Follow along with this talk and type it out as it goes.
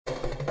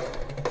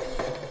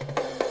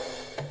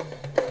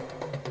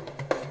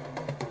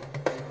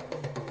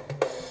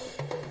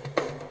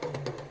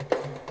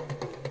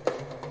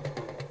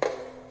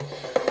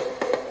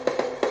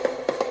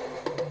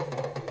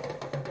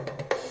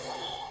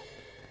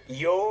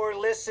You're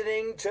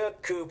listening to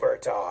Cooper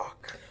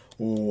Talk.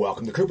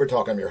 Welcome to Cooper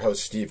Talk. I'm your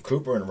host, Steve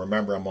Cooper, and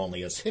remember, I'm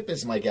only as hip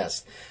as my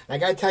guest. And I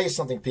gotta tell you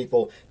something,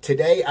 people.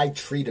 Today, I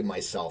treated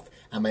myself,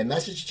 and my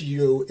message to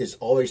you is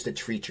always to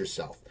treat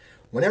yourself.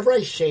 Whenever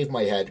I shave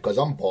my head, because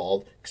I'm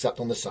bald, except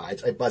on the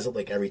sides, I buzz it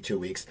like every 2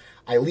 weeks,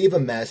 I leave a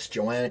mess.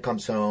 Joanna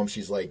comes home.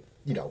 She's like,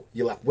 you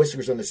left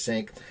whiskers on the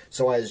sink.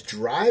 So I was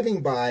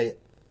driving by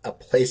a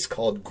place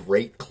called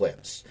Great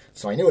Clips.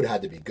 So I knew it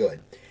had to be good.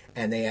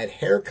 And they had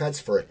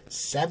haircuts for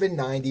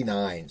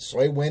 $7.99.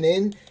 So I went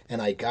in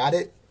and I got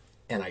it,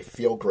 and I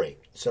feel great.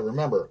 So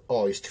remember,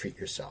 always treat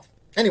yourself.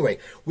 Anyway,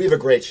 we have a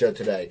great show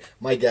today.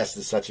 My guest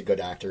is such a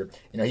good actor.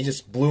 He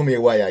just blew me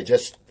away. I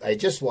just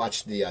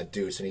watched the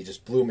Deuce, and he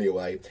just blew me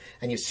away.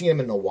 And you've seen him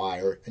in The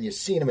Wire, and you've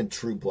seen him in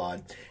True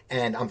Blood.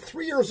 And I'm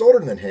 3 years older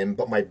than him,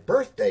 but my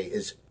birthday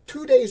is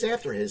 2 days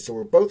after his, so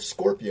we're both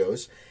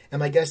Scorpios. And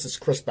my guest is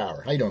Chris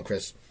Bauer. How you doing,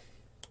 Chris?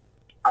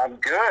 I'm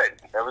good.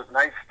 That was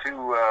nice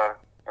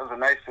that was a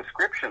nice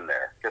description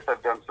there. Guess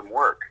I've done some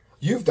work.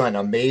 You've done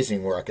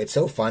amazing work. It's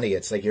so funny.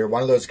 It's like you're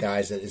one of those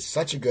guys that is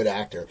such a good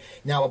actor.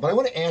 Now, but I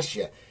want to ask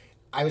you,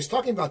 I was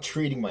talking about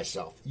treating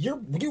myself.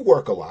 You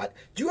work a lot.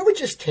 Do you ever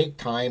just take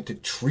time to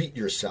treat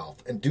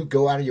yourself and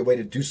go out of your way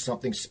to do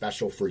something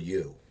special for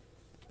you?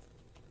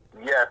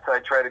 Yes, I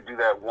try to do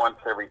that once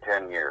every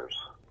 10 years.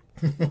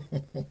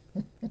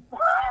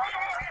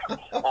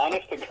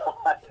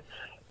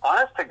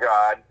 Honest to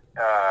God,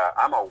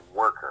 I'm a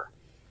worker.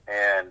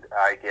 And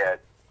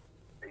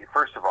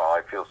first of all,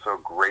 I feel so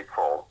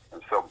grateful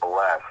and so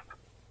blessed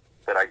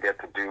that I get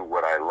to do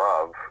what I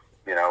love,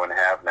 and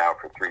have now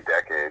for 3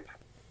 decades,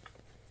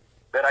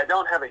 that I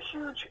don't have a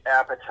huge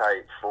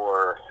appetite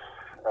for,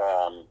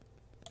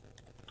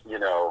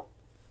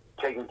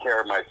 taking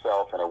care of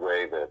myself in a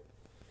way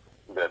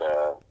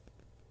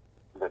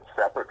that's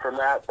separate from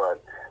that.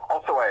 But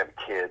also I have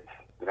kids.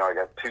 I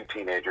got 2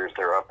 teenagers.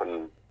 They're up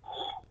and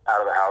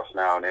out of the house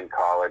now and in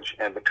college.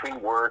 And between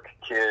work,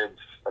 kids,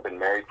 I've been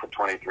married for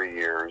 23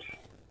 years.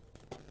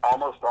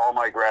 Almost all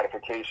my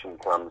gratification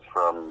comes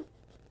from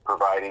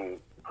providing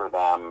for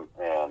them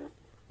and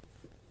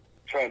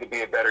trying to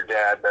be a better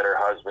dad, better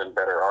husband,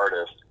 better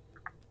artist.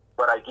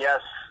 But I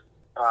guess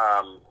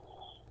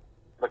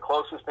the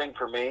closest thing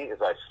for me is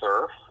I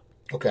surf.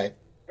 Okay.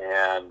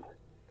 And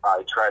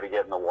I try to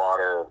get in the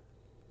water,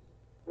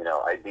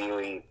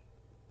 ideally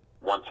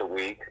once a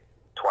week,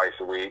 twice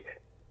a week.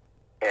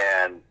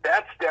 And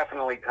that's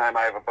definitely time.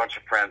 I have a bunch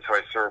of friends who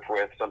I surf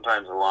with,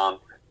 sometimes alone.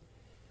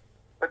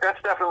 But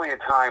that's definitely a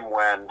time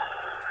when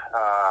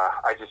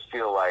I just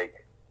feel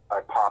like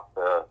I pop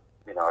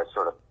I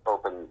sort of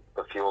open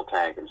the fuel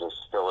tank and just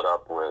fill it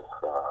up with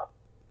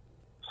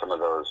some of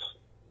those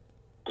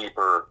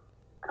deeper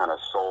kind of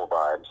soul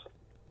vibes.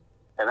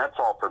 And that's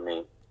all for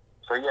me.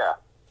 So, yeah,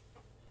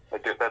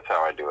 that's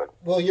how I do it.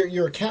 Well,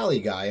 you're a Cali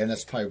guy, and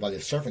that's probably where the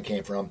surfing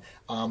came from.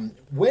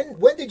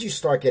 When did you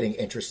start getting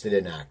interested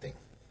in acting?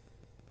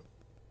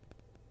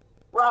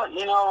 Well,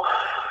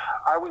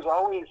 I was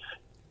always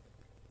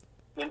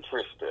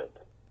interested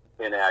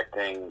in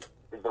acting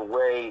the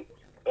way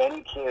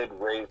any kid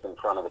raised in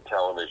front of the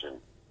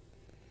television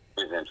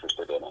is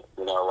interested in it.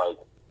 Like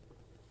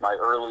my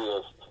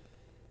earliest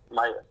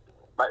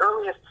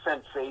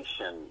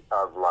sensation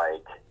of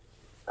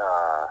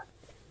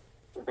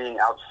being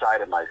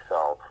outside of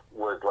myself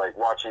was like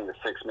watching The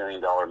 $6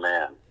 Million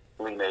Man,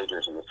 Lee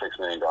Majors in The $6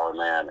 Million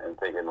Man, and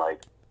thinking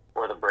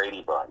or the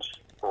Brady Bunch,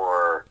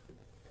 or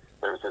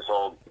there was this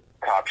old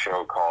cop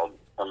show called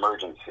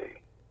Emergency.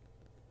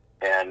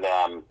 And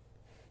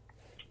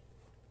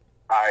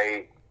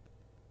my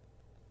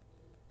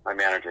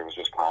manager was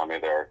just calling me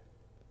there.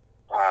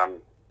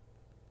 And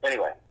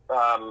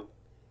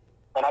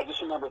I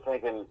just remember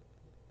thinking,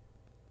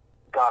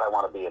 God, I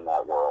want to be in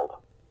that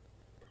world.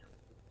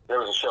 There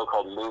was a show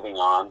called Moving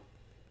On.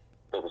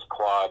 There was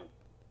Claude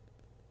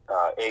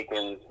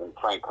Akins and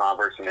Frank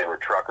Converse, and they were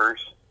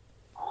truckers.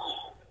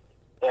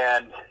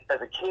 And as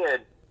a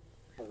kid,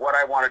 what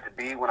I wanted to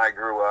be when I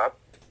grew up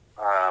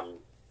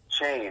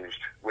changed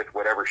with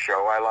whatever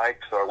show I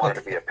liked. So I wanted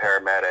to be a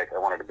paramedic. I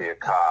wanted to be a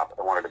cop.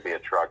 I wanted to be a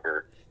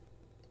trucker.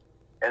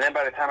 And then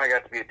by the time I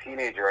got to be a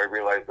teenager, I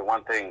realized the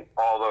one thing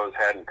all those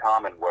had in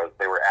common was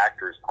they were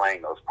actors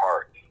playing those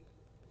parts.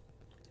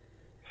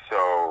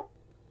 So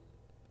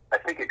I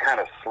think it kind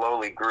of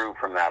slowly grew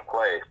from that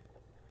place.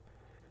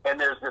 And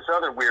there's this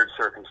other weird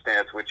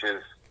circumstance, which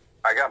is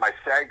I got my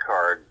SAG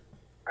card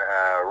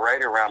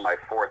right around my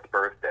 4th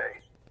birthday,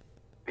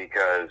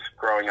 because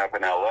growing up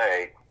in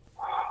L.A.,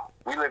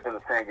 we lived in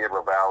the San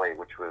Gabriel Valley,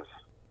 which was,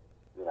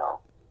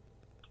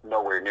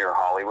 nowhere near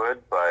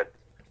Hollywood, but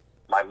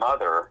my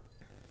mother,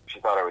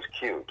 she thought I was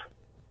cute.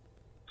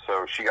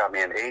 So she got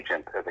me an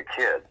agent as a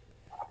kid.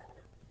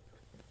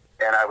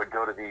 And I would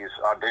go to these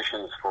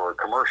auditions for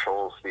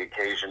commercials, the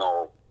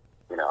occasional,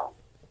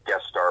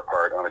 guest star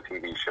part on a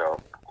TV show.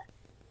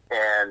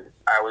 And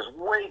I was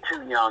way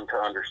too young to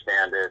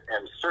understand it,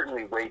 and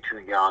certainly way too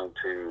young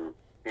to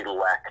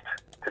elect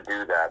to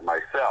do that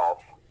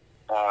myself.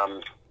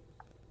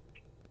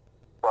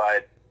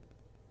 But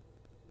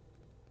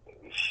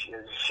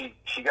she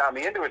she got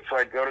me into it, so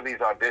I'd go to these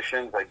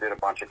auditions. I did a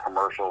bunch of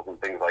commercials and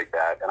things like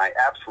that, and I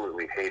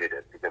absolutely hated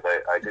it because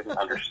I didn't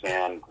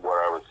understand what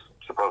I was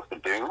supposed to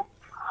do.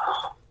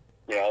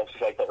 You know,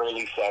 it's like the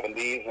early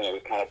 70s, and it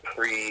was kind of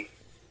pre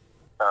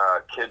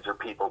Kids Are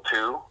People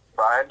Too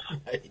vibes.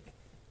 Right.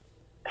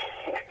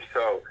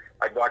 So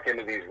I'd walk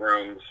into these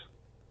rooms,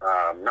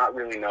 not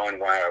really knowing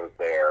why I was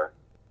there,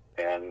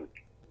 and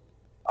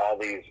all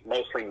these,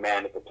 mostly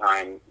men at the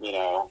time, you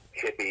know,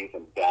 hippies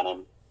and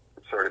denim,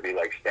 would sort of be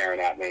like staring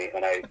at me,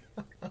 and I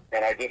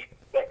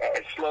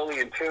slowly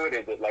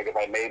intuited that, like, if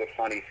I made a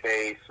funny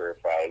face or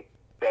if I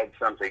said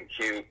something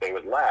cute, they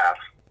would laugh,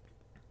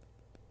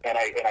 and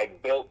I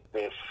built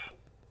this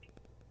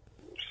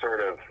sort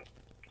of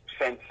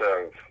sense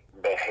of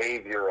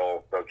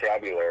behavioral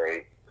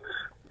vocabulary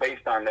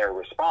based on their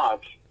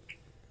response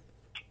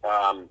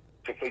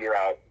to figure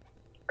out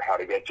how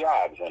to get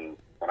jobs. And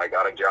when I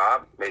got a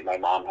job, made my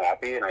mom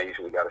happy, and I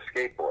usually got a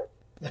skateboard.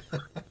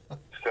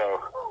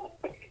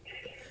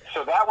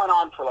 So that went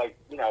on for, like,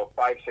 you know,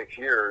 5-6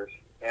 years,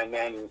 and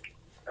then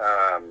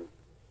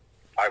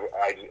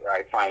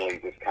I finally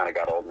just kind of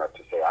got old enough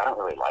to say, I don't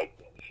really like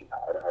this. You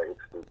know,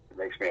 it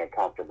makes me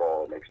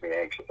uncomfortable. It makes me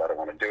anxious. I don't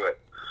want to do it.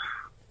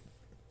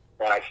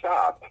 And I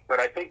stopped. But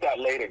I think that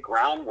laid a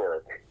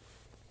groundwork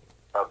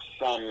of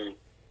some,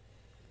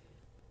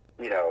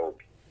 you know,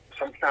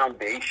 some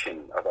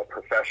foundation of a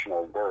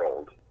professional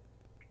world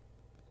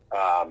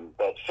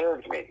that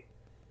served me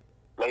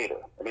later.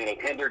 I mean,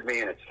 it hindered me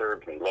and it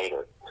served me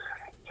later.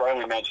 So I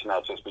only mention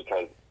that just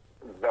because,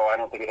 though I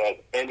don't think it has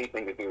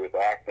anything to do with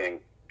acting,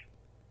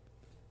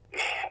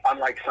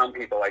 unlike some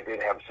people, I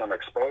did have some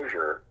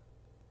exposure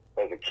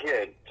as a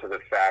kid to the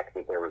fact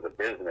that there was a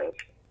business,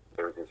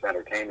 there was this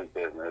entertainment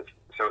business,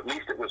 so at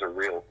least it was a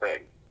real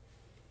thing.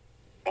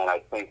 And I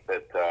think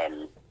that,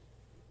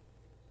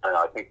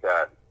 I think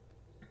that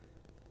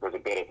was a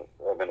bit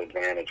of an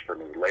advantage for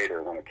me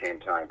later when it came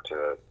time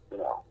to, you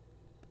know,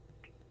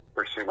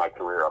 pursue my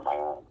career on my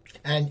own.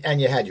 And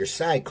you had your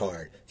SAG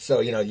card, so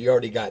you know you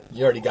already got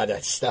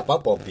to step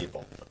up on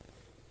people.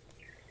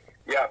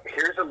 Yeah,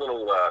 here's a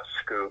little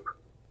scoop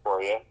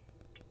for you,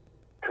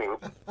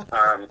 Coop.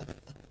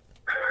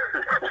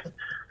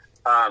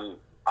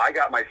 I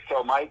got my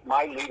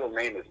legal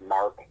name is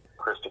Mark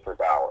Christopher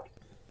Bauer,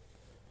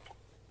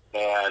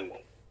 and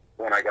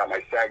when I got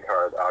my SAG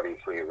card,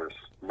 obviously it was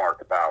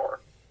Mark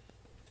Bauer.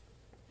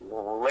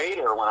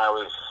 Later, when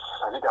I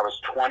think I was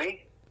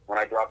 20, when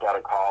I dropped out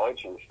of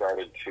college and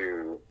started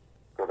to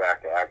go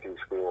back to acting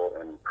school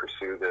and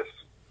pursue this,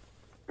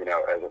 you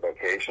know, as a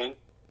vocation,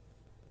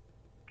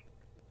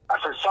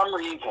 for some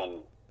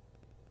reason,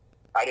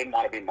 I didn't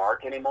want to be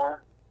Mark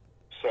anymore.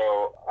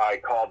 So I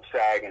called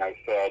SAG and I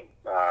said,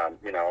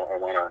 you know, I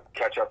want to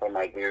catch up on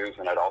my dues,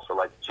 and I'd also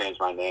like to change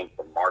my name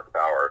from Mark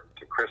Bauer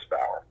to Chris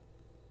Bauer,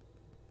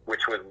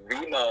 which was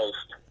the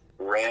most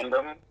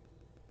random,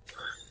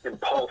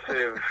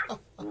 impulsive,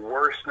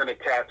 worse than a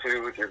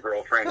tattoo with your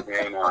girlfriend's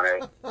name on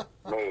it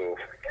move.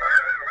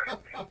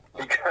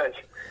 Because,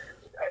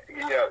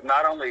 you know,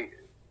 not only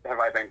have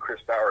I been Chris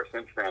Bauer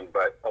since then,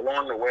 but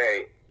along the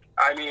way,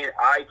 I mean,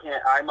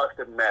 I must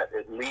have met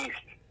at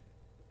least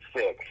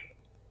 6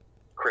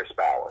 Chris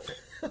Bauers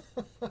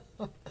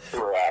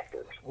who are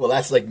actors. Well,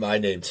 that's like my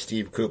name,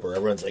 Steve Cooper.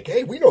 Everyone's like,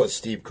 hey, we know it's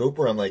Steve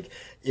Cooper. I'm like,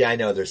 yeah, I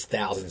know. There's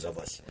thousands of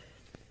us.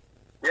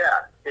 Yeah,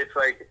 it's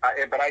like,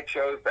 but I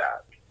chose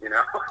that, you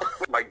know.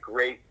 My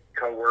great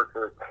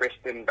coworker,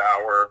 Kristen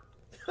Bauer.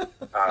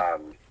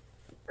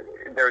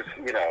 There's,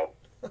 you know,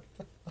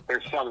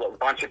 there's a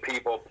bunch of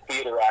people,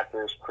 theater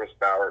actors, Chris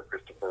Bauer,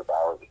 Christopher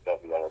Bauer, this,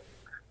 that, and the other.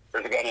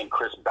 There's a guy named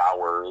Chris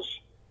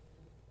Bowers.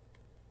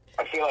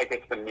 I feel like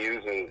it's the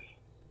muses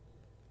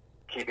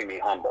keeping me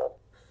humble,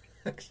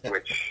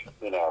 which,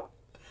 you know,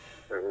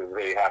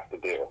 they have to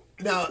do.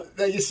 Now,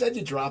 you said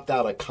you dropped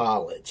out of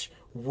college.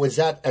 Was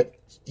that at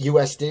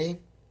USD?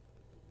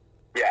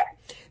 Yeah.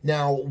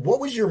 Now, what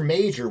was your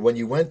major when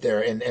you went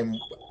there, and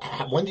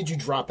when did you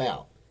drop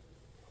out?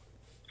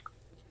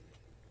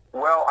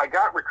 Well, I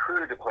got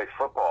recruited to play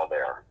football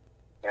there,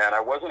 and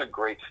I wasn't a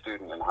great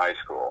student in high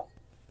school.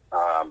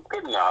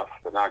 Good enough,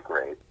 but not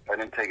great. I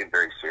didn't take it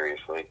very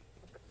seriously.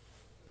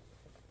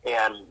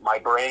 And my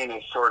brain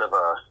is sort of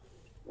a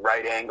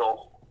right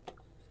angle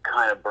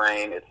kind of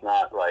brain. It's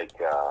not like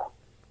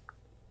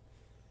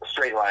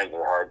straight lines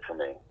are hard for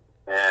me.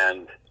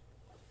 And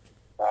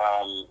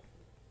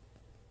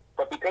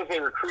but because they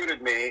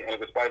recruited me, and it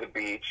was by the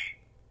beach,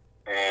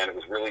 and it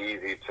was really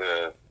easy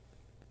to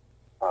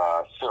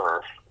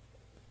surf,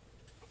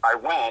 I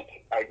went.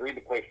 I agreed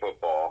to play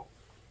football,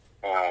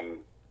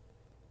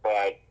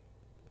 but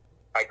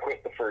I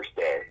quit the first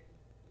day.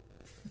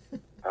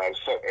 I was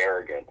so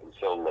arrogant and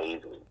so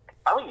lazy.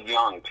 I was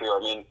young, too. I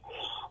mean,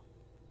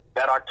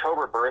 that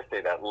October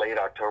birthday, that late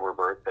October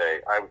birthday,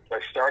 I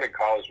started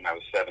college when I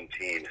was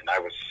 17, and I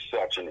was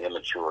such an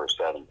immature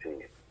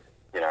 17.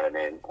 You know what I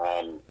mean?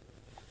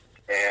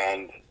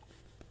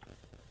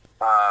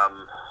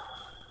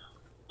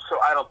 So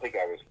I don't think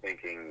I was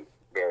thinking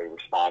very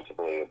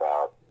responsibly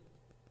about,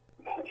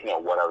 you know,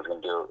 what I was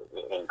going to do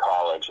in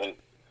college. And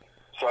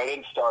So I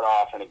didn't start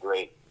off in a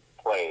great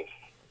place.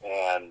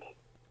 And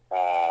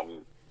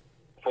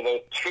for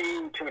the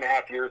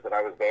 2.5 years that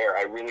I was there,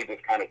 I really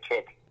just kind of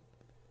took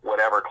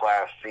whatever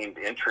class seemed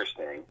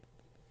interesting,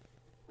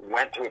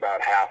 went to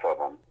about half of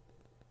them,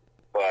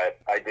 but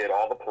I did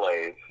all the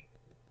plays.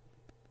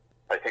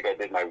 I think I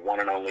did my one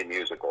and only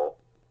musical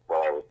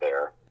while I was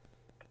there.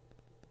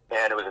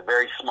 And it was a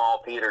very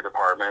small theater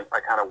department. I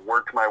kind of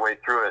worked my way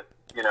through it,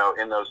 you know,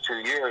 in those 2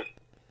 years.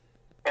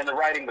 And the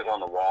writing was on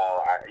the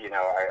wall.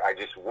 I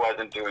just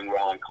wasn't doing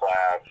well in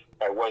class.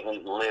 I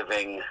wasn't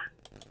living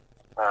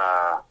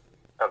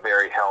a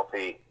very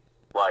healthy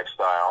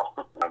lifestyle.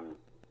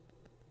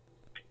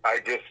 I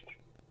just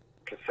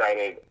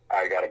decided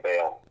I got to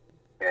bail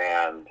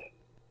and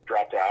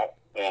dropped out.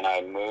 And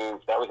I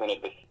moved. That was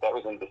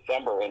in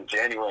December. In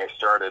January, I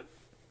started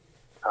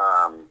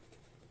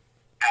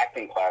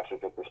acting classes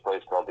at this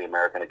place called the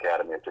American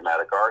Academy of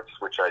Dramatic Arts,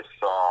 which I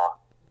saw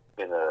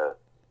in a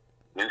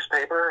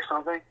newspaper or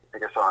something. I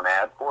think I saw an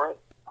ad for it.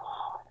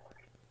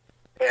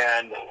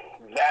 And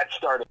that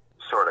started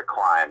to sort of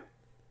climb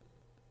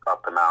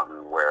up the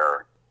mountain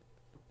where,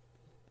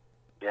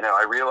 you know,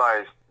 I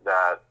realized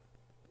that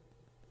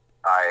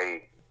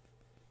I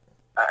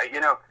you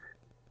know,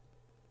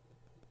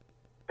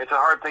 it's a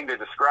hard thing to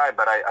describe,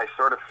 but I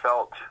sort of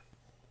felt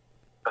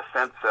a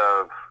sense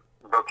of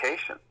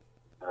vocation,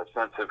 a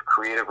sense of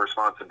creative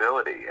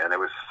responsibility. And it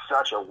was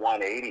such a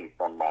 180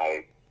 from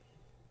my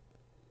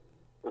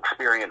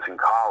experience in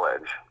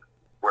college,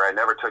 where I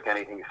never took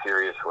anything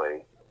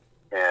seriously.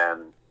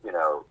 And, you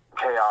know,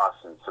 chaos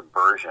and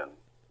subversion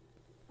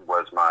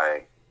was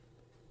my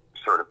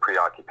sort of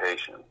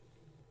preoccupation,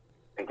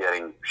 and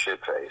getting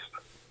shit-faced.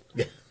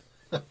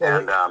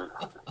 And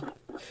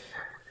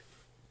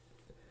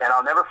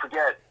I'll never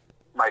forget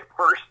my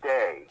first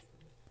day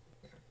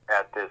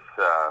at this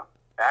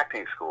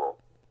acting school.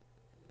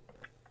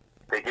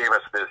 They gave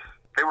us this.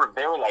 They were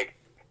like,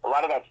 a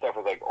lot of that stuff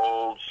was like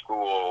old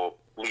school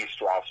Lee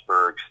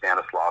Strasberg,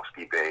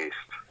 Stanislavski based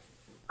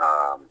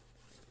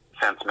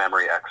sense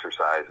memory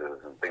exercises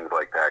and things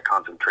like that,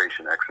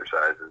 concentration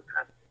exercises.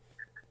 And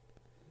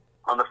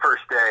on the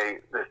first day,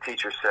 the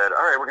teacher said,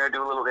 "All right, we're going to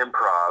do a little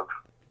improv."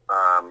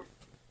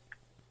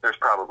 There's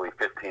probably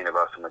 15 of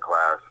us in the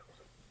class.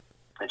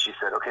 And she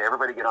said, "Okay,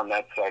 everybody get on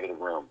that side of the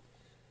room.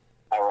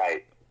 All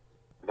right,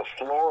 the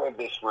floor of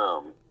this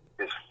room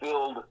is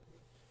filled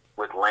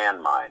with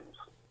landmines,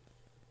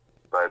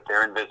 but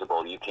they're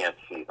invisible. You can't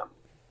see them.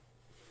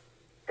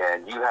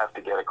 And you have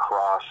to get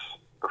across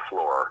the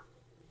floor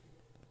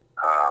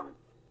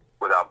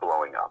without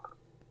blowing up."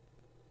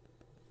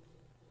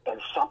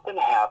 And something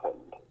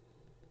happened.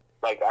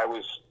 Like I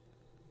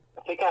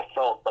think I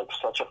felt like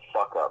such a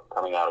fuck up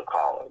coming out of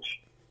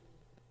college.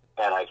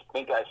 And I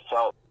think I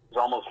felt, it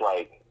was almost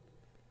like,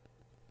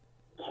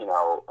 you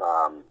know,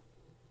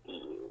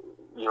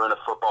 you're in a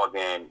football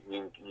game,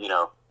 you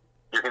know,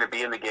 you're going to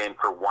be in the game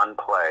for one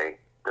play,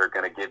 they're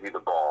going to give you the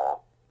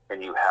ball,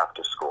 and you have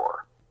to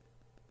score.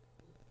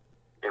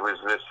 It was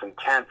this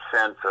intense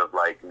sense of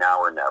like now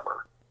or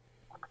never.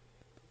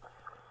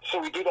 So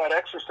we do that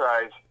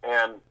exercise,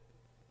 and,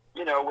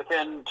 you know,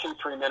 within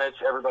 2-3 minutes,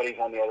 everybody's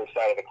on the other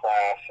side of the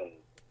class and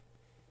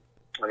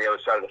on the other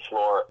side of the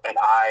floor, and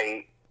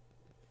I,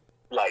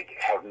 like,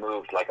 have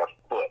moved like a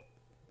foot,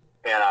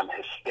 and I'm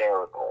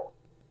hysterical,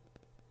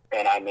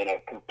 and I'm in a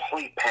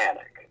complete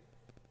panic,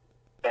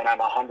 and I'm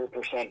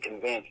 100%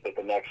 convinced that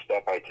the next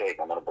step I take,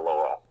 I'm going to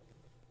blow up.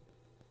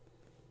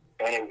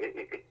 And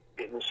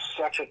it was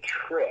such a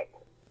trip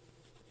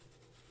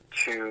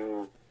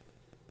to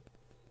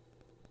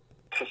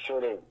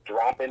sort of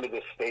drop into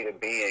this state of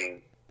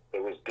being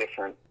that was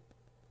different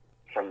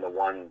from the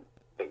one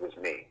that was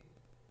me.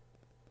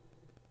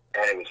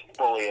 And it was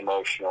fully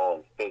emotional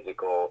and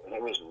physical, and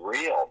it was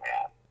real,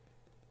 man.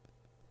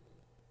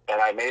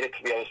 And I made it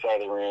to the other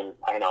side of the room,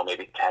 I don't know,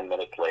 maybe 10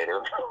 minutes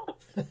later.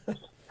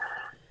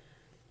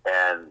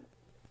 And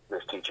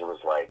this teacher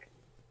was like,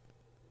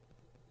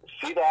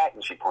 "See that?"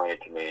 And she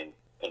pointed to me,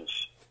 and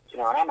she, you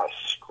know, and I'm a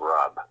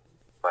scrub.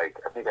 Like,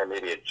 I think I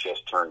maybe had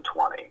just turned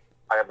 20.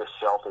 I have the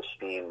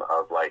self-esteem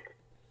of, like,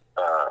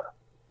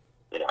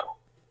 you know,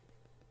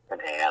 an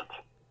ant.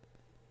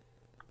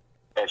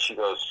 And she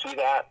goes, "See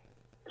that?"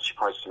 And she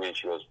points to me and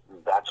she goes,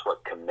 "That's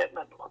what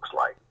commitment looks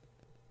like."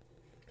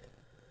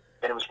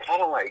 And it was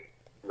kind of like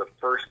the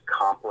first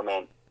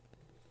compliment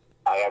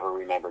I ever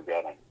remember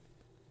getting.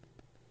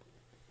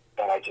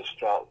 And I just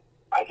felt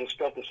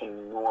this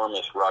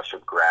enormous rush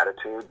of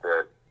gratitude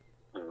that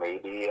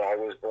maybe I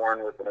was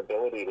born with an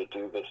ability to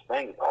do this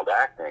thing called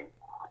acting.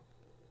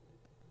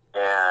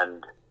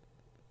 And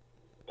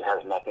it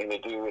has nothing to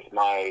do with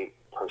my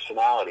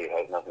personality. It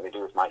has nothing to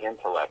do with my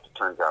intellect. It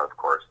turns out, of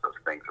course, those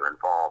things are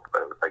involved.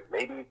 But it was like,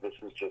 maybe this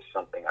is just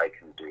something I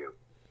can do.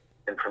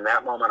 And from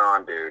that moment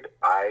on, dude,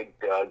 I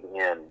dug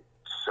in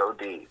so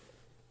deep.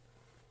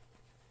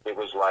 It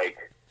was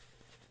like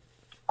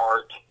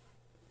art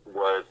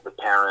was the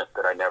parent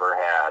that I never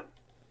had.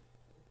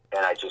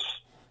 And I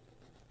just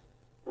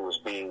was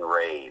being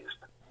raised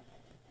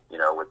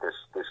with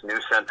this new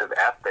sense of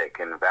ethic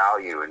and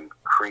value and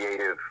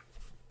creative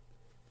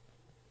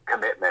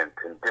commitment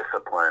and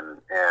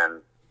discipline.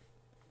 And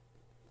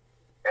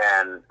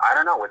I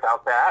don't know,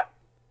 without that,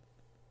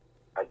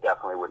 I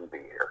definitely wouldn't be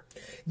here.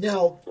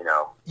 Now,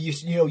 you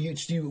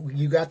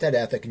got that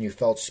ethic and you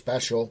felt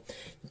special.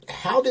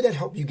 How did that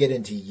help you get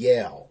into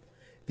Yale?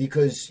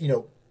 Because,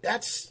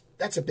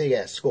 that's a big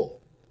ass school.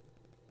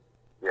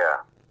 Yeah,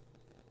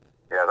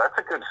 that's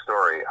a good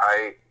story.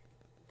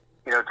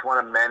 It's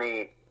one of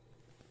many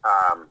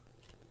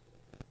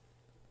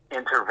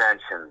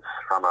interventions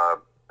from a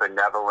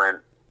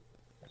benevolent,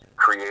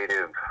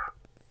 creative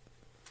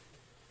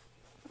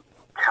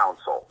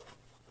council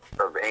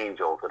of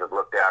angels that have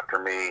looked after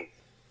me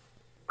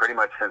pretty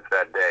much since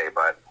that day.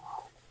 But,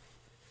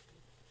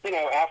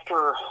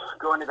 after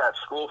going to that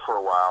school for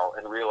a while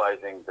and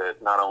realizing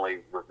that not only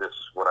was this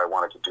what I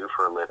wanted to do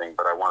for a living,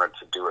 but I wanted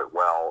to do it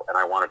well, and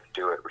I wanted to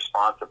do it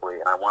responsibly,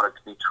 and I wanted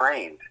to be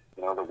trained,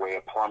 the way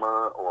a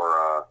plumber or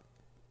a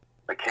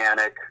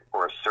mechanic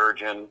or a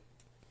surgeon,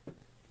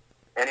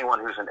 anyone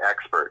who's an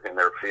expert in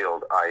their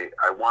field, I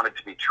wanted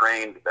to be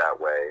trained that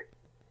way,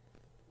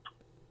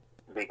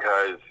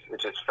 because it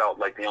just felt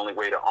like the only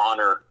way to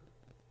honor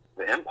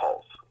the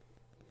impulse,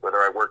 whether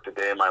I worked a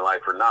day in my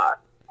life or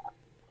not.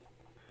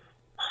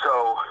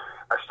 So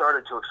I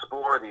started to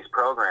explore these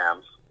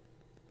programs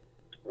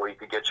where you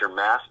could get your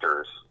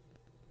master's,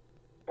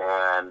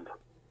 and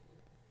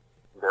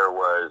there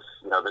was,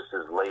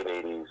 this is late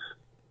 80s,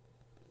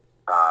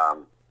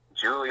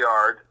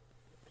 Juilliard,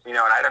 and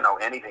I don't know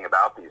anything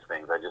about these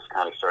things. I just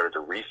kind of started to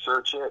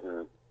research it,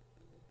 and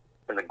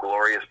in the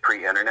glorious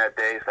pre-internet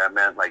days, that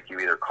meant like you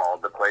either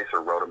called the place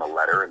or wrote them a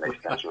letter and they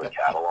sent you a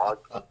catalog.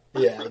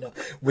 Yeah, I know.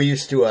 We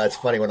used to, it's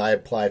funny, when I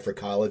applied for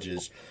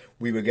colleges,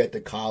 we would get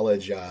the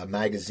college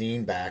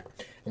magazine back,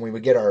 and we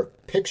would get our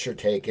picture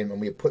taken, and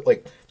we would put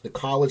like the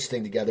college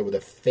thing together with a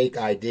fake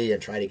ID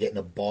and try to get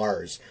into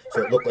bars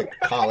so it looked like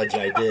college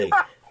ID.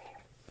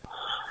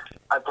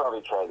 I'd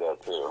probably try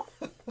that too.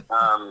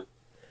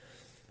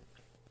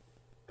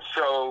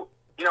 So,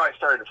 I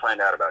started to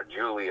find out about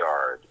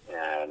Juilliard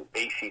and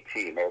ACT,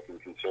 American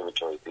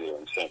Conservatory Theater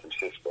in San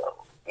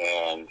Francisco,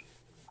 and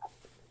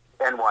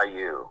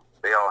NYU.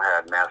 They all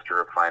had Master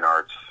of Fine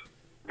Arts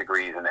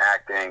degrees in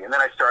acting. And then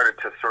I started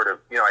to sort of,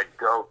 I'd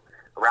go,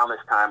 around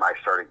this time I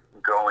started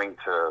going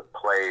to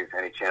plays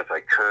any chance I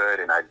could,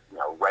 and I'd,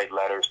 write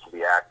letters to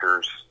the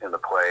actors in the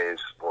plays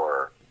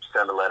or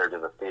send a letter to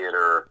the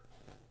theater.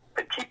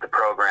 I'd keep the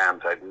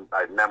programs.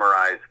 I'd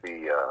memorize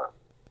the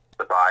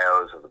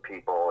bios of the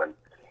people, and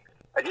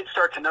I did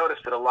start to notice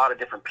that a lot of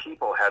different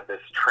people had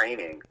this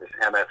training, this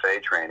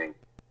MFA training,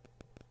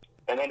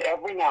 and then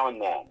every now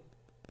and then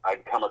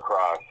I'd come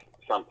across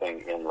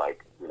something in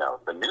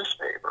the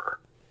newspaper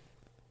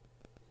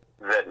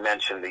that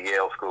mentioned the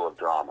Yale School of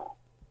Drama,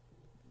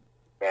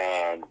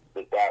 and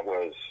that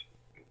was,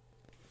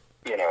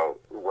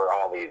 where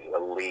all these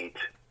elite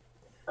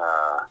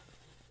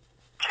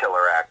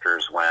killer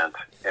actors went.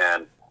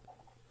 And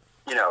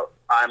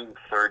I'm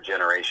third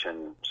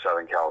generation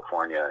Southern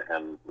California,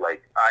 and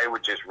I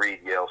would just read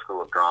Yale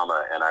School of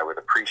Drama and I would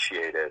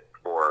appreciate it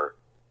for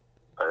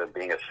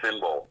being a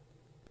symbol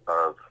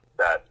of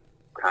that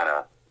kind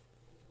of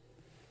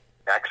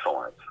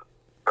excellence.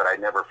 But I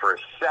never for a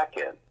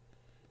second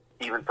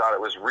even thought it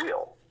was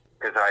real,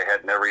 because I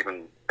had never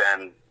even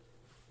been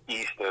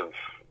east of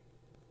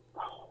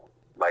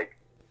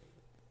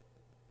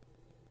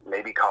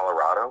maybe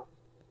Colorado.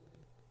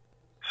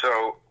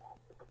 So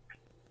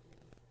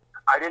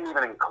I didn't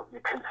even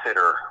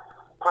consider,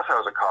 plus I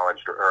was a college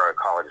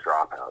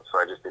dropout, so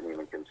I just didn't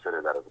even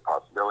consider that as a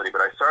possibility.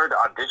 But I started to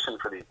audition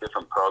for these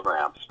different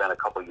programs, spent a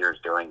couple years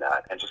doing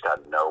that, and just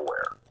got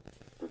nowhere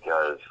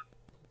because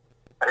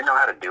I didn't know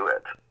how to do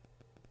it.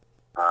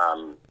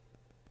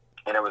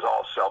 And it was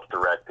all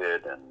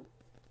self-directed and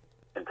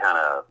kind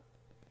of,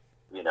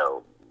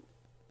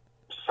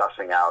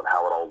 sussing out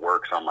how it all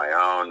works on my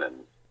own.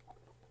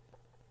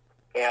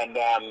 And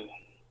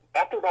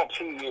after about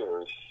 2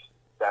 years,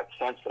 that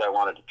sense that I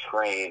wanted to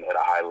train at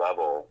a high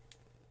level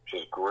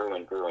just grew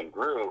and grew and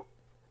grew,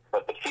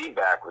 but the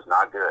feedback was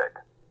not good.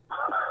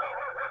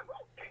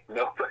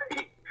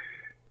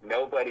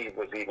 Nobody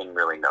was even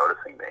really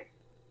noticing me.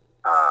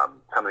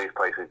 Some of these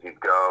places you'd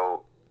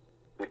go,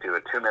 you do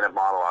a 2-minute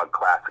monologue,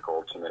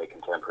 classical, 2-minute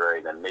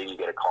contemporary, then maybe you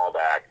get a call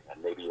back,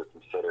 and maybe you're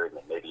considered, and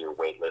then maybe you're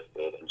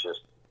waitlisted, and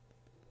just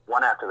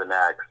one after the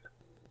next,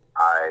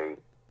 I,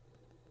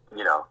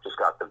 just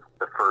got the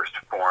first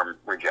form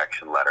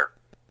rejection letter.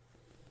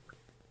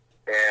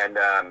 And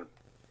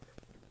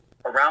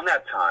around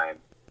that time,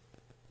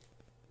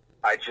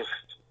 I just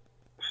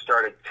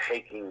started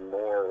taking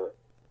more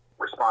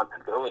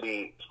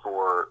responsibility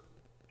for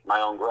my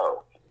own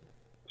growth.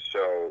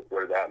 So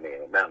what did that mean?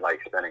 It meant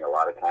spending a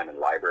lot of time in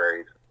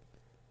libraries,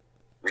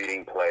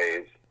 reading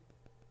plays,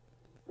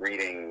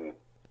 reading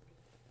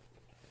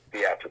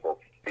theatrical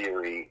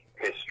theory,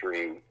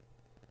 history,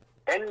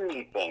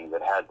 anything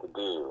that had to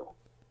do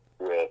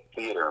with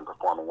theater and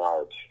performing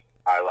arts.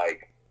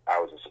 I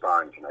was a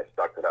sponge, and I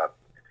sucked it up.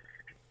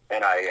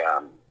 And I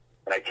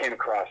and I came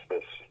across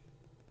this.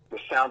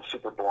 This sounds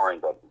super boring,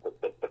 but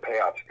the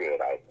payoff's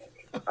good, I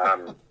think.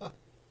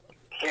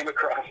 Came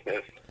across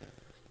this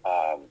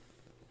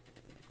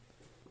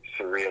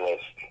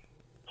surrealist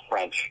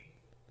French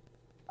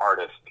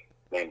artist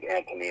named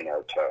Antonin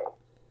Artaud.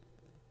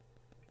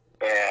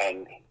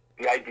 And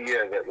the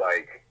idea that,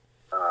 like,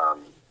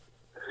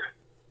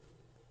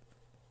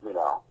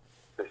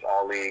 this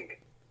all-league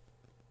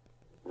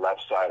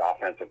left side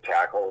offensive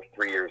tackle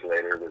 3 years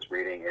later was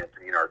reading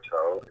Antonin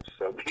Artaud. It's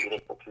so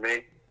beautiful to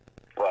me.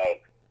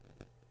 But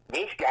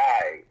this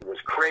guy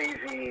was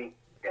crazy,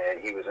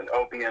 and he was an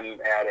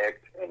opium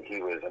addict, and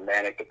he was a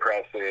manic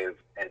depressive,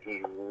 and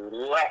he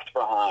left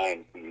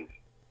behind these,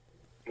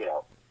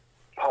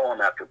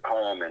 poem after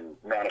poem and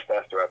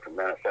manifesto after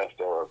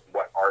manifesto of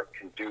what art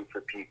can do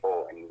for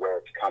people and where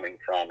it's coming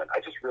from. And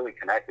I just really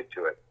connected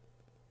to it.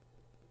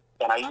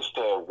 And I used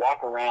to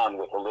walk around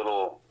with a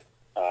little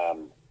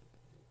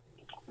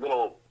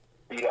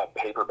beat-up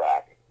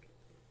paperback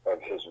of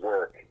his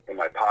work in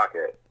my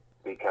pocket,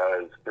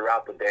 because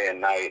throughout the day and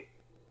night,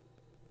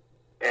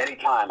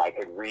 anytime I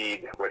could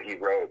read what he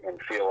wrote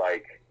and feel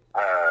like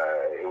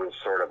it was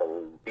sort of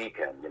a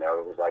beacon, it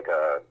was like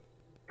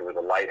it was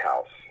a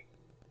lighthouse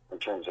in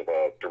terms of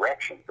a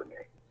direction for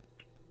me.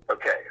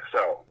 Okay,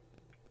 so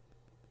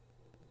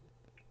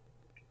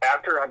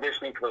after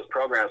auditioning for those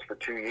programs for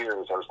 2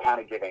 years, I was kind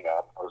of giving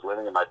up. I was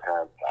living in my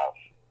parents' house,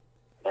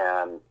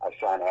 and I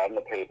saw an ad in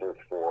the paper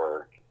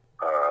for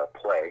a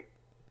play.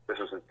 This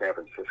was in San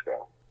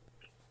Francisco.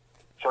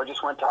 So I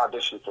just went to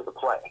audition for the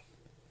play,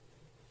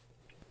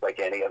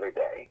 like any other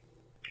day.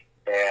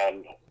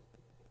 And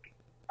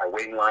I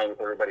wait in line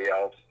with everybody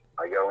else.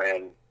 I go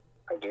in,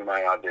 I do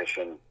my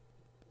audition.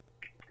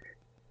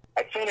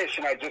 I finish,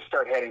 and I just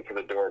start heading for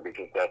the door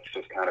because that's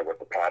just kind of what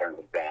the pattern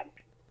had been.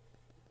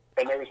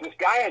 And there was this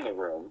guy in the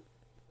room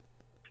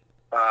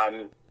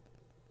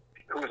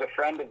who was a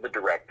friend of the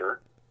director,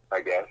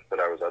 I guess, that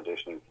I was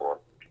auditioning for.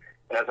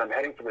 And as I'm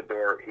heading for the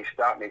door, he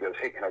stopped me and goes,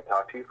 "Hey, can I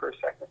talk to you for a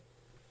second?"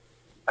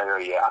 I go,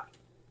 "Yeah."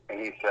 And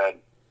he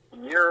said,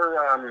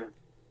 You're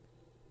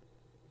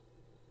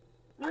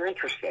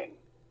interesting.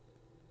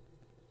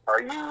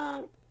 Are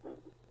you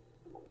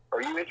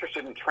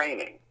interested in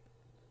training?"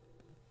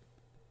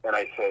 And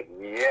I said,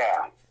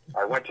 "Yeah,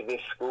 I went to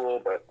this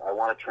school, but I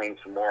want to train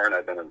some more, and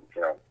I've been,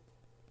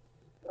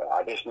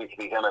 auditioning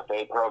for these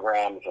MFA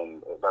programs,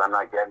 but I'm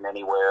not getting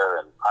anywhere,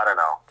 and I don't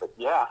know. But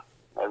yeah,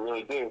 I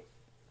really do."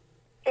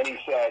 And he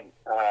said,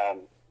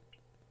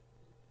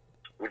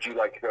 "Would you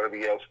like to go to the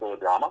Yale School of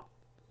Drama?"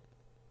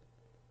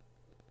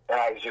 And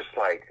I was just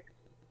like,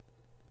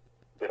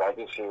 did I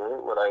just hear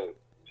what I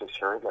just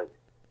heard? Like,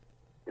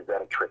 is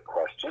that a trick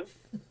question?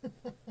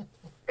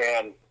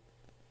 and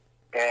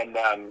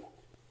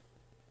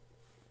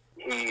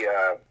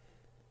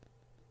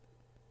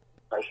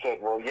I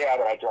said, "Well, yeah,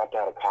 but I dropped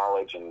out of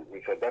college." And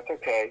he said, "That's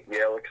okay.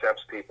 Yale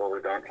accepts people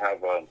who don't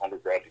have an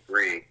undergrad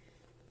degree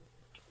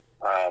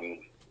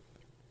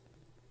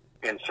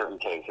in certain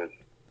cases."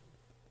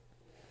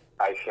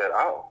 I said,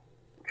 "Oh,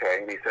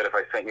 okay." And he said, "If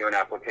I sent you an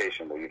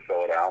application, will you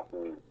fill it out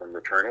and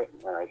return it?"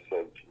 And I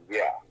said,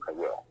 "Yeah, I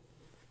will."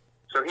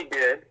 So he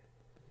did.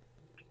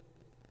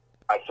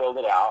 I filled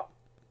it out.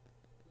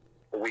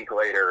 A week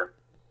later,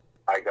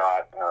 I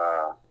got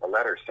a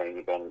letter saying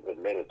you've been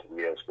admitted to the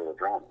Yale School of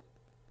Drama.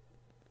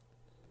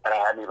 And I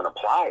hadn't even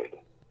applied.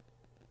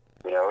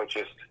 It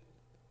just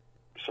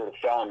sort of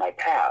fell in my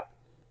path.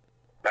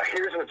 Now,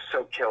 here's what's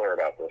so killer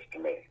about this to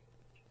me.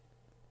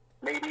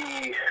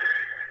 Maybe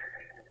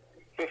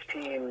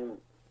 15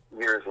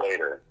 years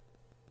later,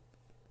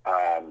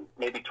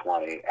 maybe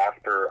 20,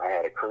 after I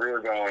had a career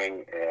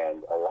going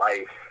and a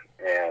life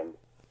and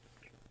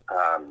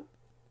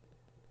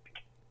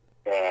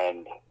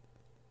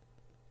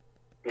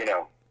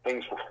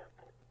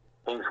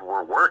things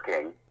were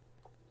working,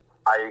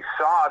 I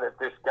saw that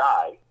this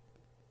guy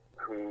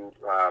who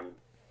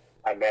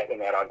I met in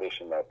that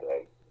audition that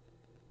day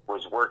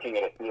was working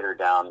at a theater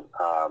down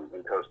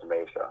in Costa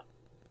Mesa.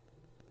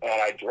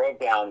 And I drove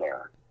down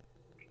there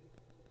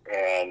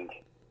and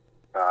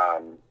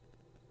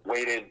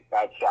waited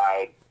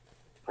outside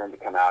for him to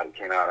come out. He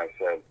came out and I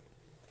said,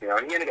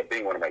 and he ended up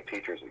being one of my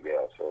teachers at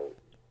Yale, so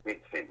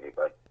he'd seen me.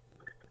 But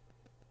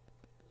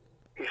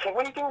he said,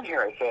 "What are you doing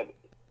here?" I said,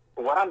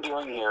 "What I'm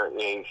doing here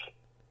is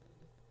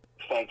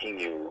thanking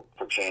you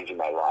for changing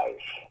my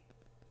life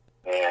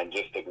and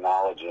just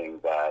acknowledging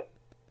that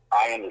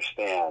I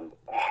understand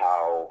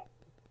how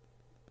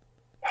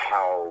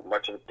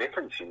much of a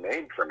difference you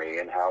made for me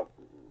and how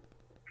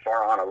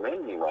far on a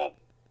limb you went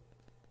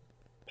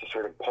to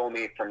sort of pull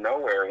me from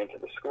nowhere into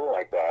the school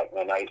like that.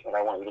 And I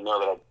want you to know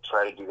that I'll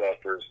try to do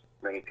that for as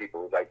many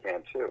people as I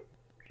can too."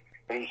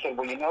 And he said,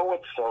 "Well,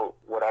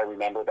 what I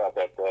remember about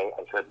that day?"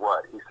 I said,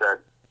 "What?" He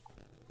said,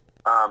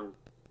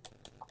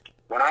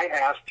 "When I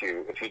asked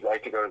you if you'd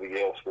like to go to the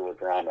Yale School of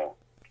Drama,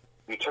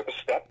 you took a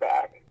step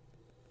back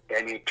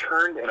and you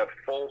turned in a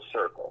full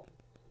circle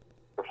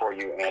before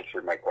you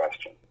answered my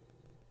question.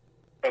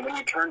 And when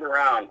you turned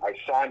around, I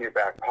saw in your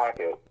back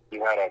pocket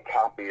you had a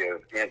copy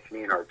of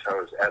Antonin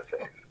Artaud's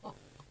essays.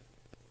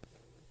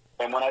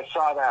 And when I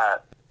saw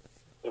that,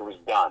 it was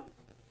done.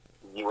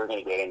 You were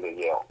going to get into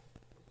Yale.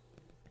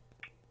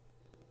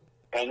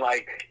 And,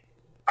 like,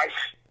 I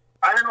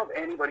don't know if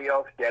anybody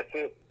else gets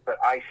it, but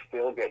I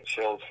still get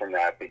chills from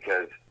that,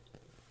 because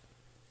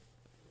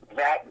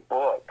that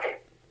book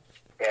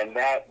and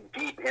that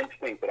deep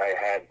instinct that I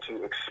had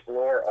to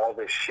explore all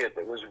this shit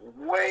that was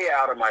way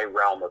out of my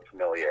realm of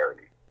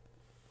familiarity,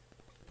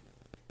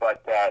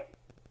 but that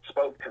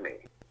spoke to me.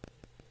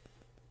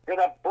 And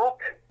that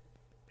book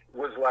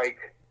was like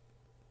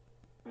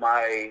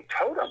my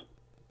totem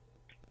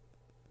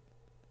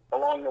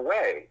along the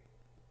way.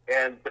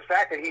 And the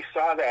fact that he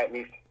saw that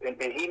and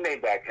he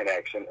made that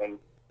connection, and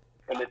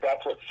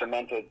that's what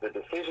cemented the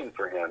decision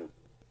for him,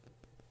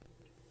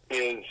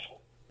 is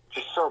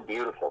just so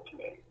beautiful to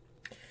me.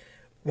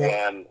 Well,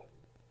 and,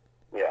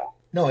 yeah.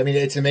 No, I mean,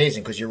 it's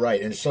amazing, because you're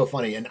right. And it's so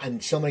funny.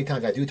 And so many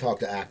times I do talk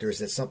to actors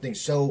that something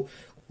so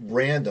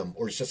random,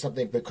 or just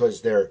something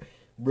because they're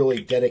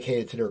really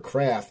dedicated to their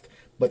craft,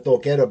 but they'll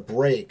get a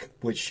break,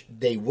 which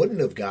they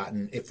wouldn't have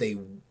gotten if they,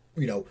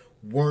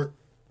 weren't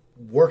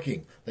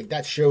working. Like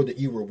that show that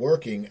you were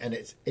working, and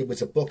it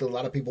was a book that a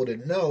lot of people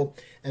didn't know,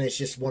 and it's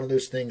just one of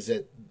those things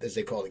that, as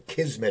they call it,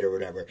 kismet or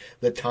whatever.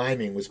 The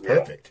timing was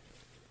perfect.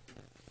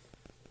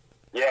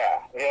 Yeah.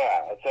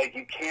 It's like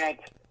you can't.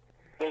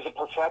 There's a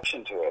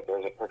perfection to it.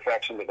 There's a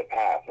perfection to the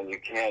path, and you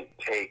can't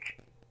take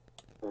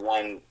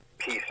one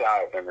piece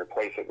out and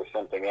replace it with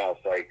something else.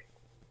 Like,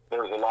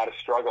 there was a lot of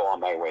struggle on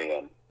my way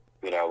in.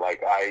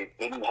 Like I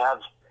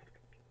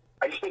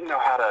just didn't know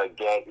how to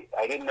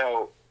I didn't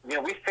know.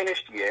 We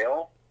finished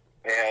Yale,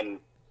 and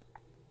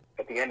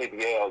at the end of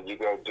Yale, you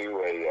go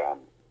do a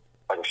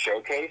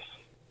showcase,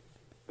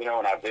 an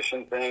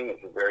audition thing.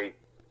 It's a very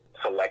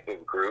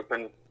selective group,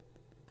 and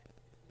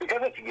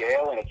because it's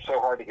Yale and it's so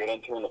hard to get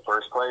into in the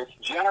first place,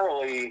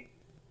 generally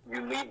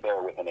you leave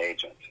there with an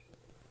agent.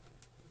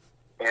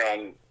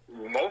 And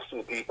most of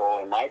the people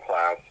in my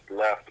class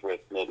left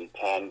with maybe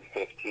 10,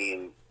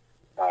 15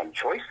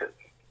 choices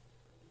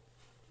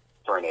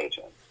for an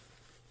agent.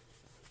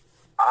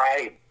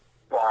 I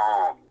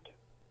bombed,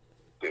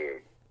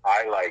 dude.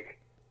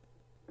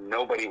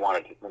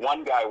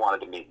 One guy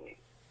wanted to meet me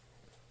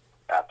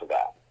after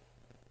that.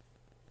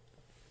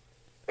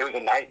 It was a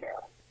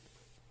nightmare.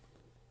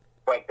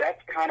 But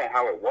that's kind of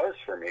how it was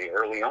for me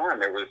early on.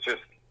 There was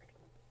just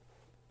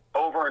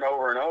over and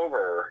over and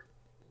over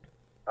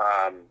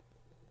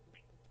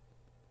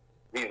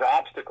these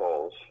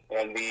obstacles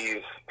and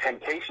these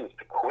temptations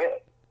to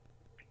quit,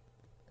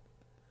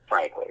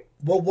 frankly.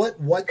 Well,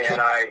 what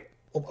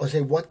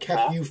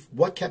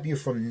kept you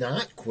from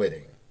not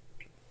quitting?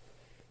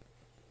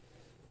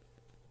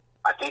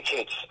 I think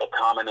it's a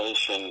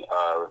combination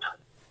of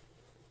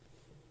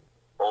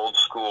old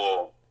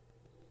school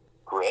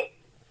grit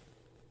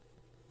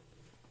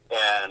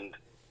and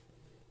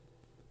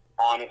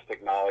honest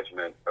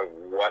acknowledgement of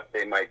what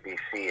they might be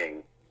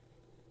seeing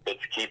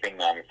that's keeping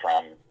them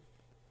from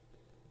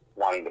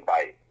wanting to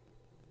bite.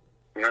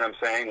 You know what I'm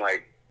saying?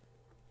 Like,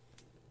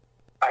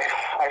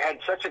 I had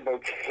such a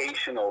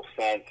vocational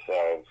sense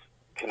of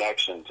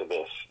connection to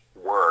this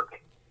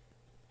work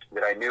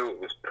that I knew it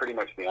was pretty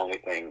much the only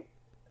thing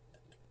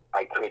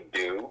I could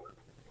do.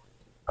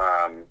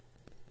 I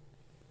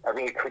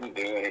really couldn't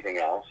do anything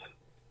else.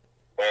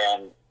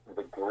 And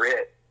the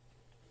grit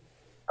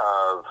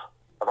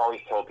I've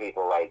always told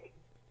people, like,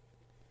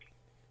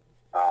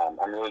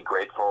 I'm really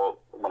grateful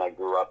when I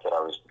grew up that I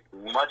was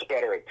much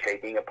better at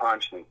taking a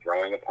punch than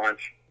throwing a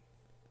punch,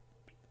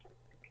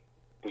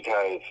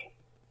 because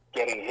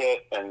getting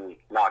hit and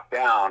knocked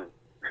down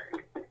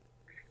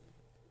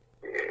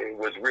it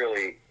was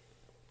really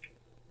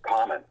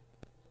common,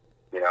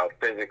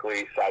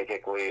 physically,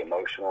 psychically,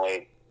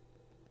 emotionally.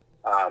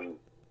 And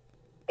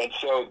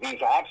so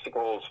these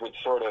obstacles would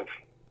sort of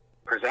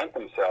present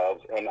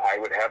themselves, and I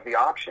would have the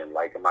option,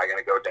 like, am I going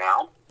to go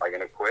down? Am I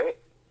going to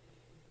quit?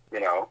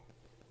 And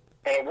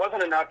it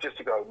wasn't enough just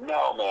to go,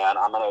 no, man,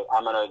 I'm going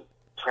to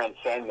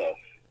transcend this.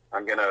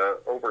 I'm going to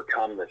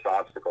overcome this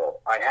obstacle.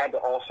 I had to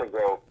also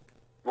go,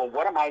 well,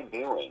 what am I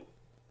doing?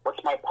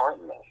 What's my part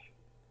in this?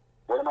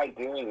 What am I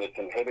doing that's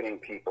inhibiting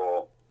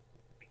people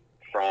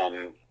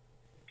from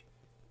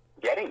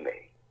getting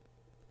me?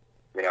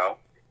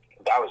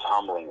 That was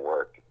humbling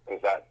work,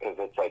 because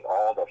it's like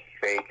all the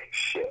fake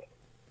shit,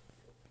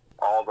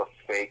 all the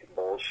fake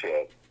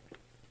bullshit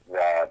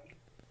that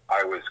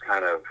I was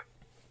kind of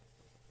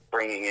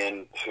bringing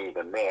into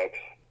the mix,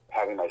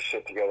 having my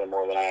shit together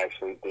more than I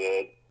actually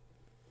did,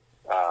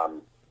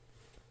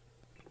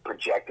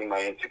 projecting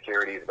my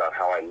insecurities about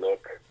how I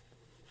look,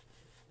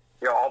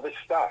 all this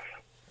stuff,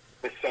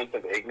 this sense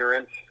of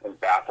ignorance and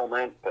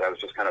bafflement that I was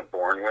just kind of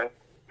born with,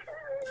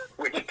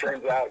 which it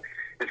turns out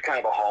is kind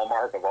of a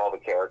hallmark of all the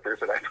characters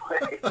that I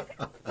play.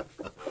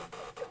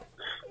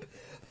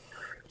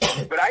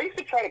 But I used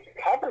to try to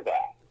cover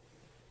that.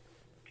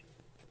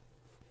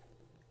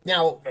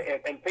 Now,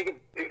 and think of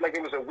it like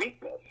it was a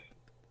weakness.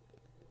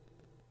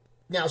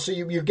 Now, so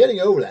you're getting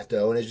over that,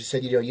 though, and as you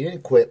said, you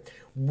didn't quit.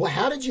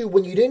 How did you,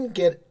 when you didn't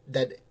get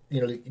that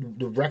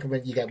the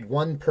recommend you got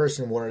one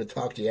person wanted to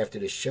talk to you after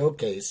the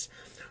showcase.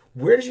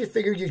 Where did you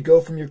figure you'd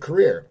go from your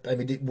career? I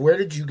mean, where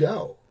did you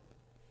go?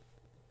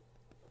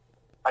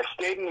 I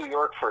stayed in New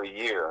York for a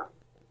year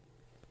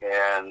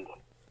and,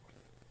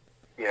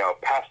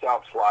 passed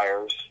out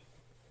flyers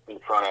in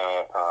front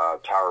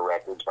of Tower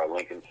Records by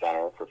Lincoln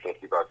Center for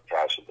 $50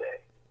 cash a day.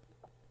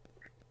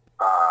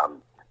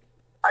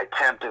 I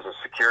temped as a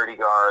security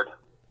guard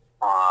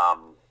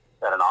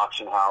at an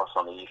auction house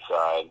on the east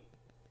side.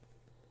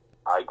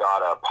 I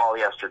got a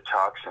polyester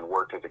tux and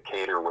worked as a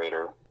cater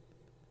waiter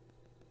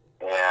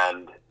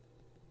and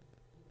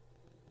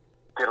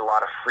did a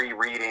lot of free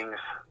readings,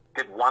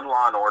 did one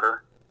Law and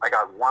Order. I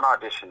got one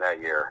audition that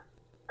year,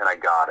 and I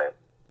got it.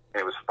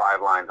 It was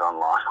 5 lines on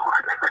Law and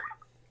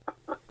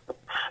Order.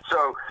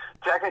 So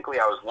technically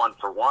I was 1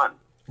 for 1,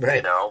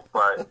 right.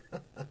 But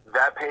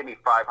that paid me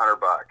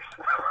 $500,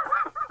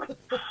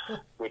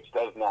 which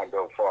does not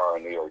go far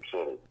in New York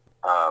City.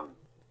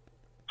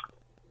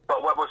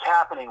 But what was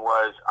happening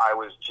was I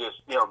was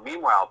just,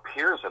 meanwhile,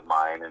 peers of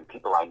mine and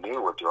people I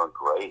knew were doing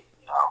great.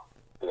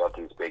 They got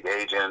these big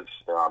agents,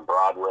 they're on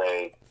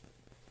Broadway,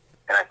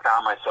 and I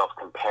found myself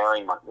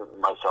comparing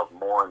myself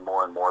more and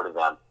more and more to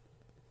them.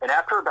 And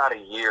after about a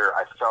year,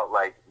 I felt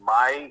like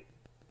my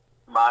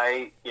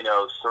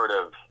sort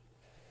of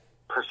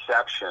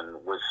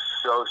perception was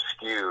so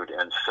skewed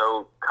and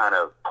so kind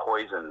of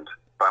poisoned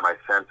by my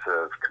sense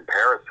of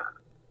comparison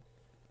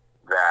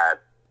that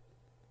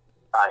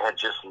I had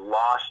just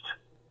lost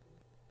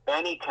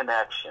any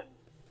connection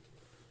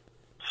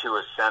to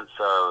a sense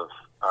of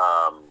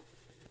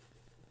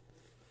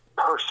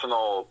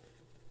personal,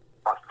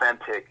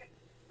 authentic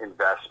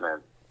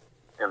investment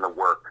in the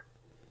work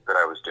that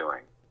I was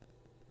doing.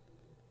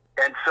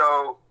 And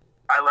so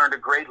I learned a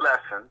great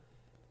lesson,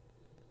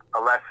 a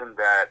lesson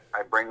that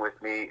I bring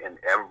with me in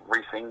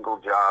every single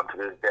job to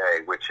this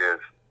day, which is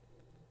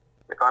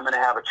if I'm going to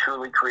have a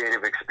truly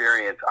creative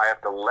experience, I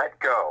have to let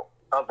go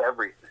of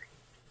everything,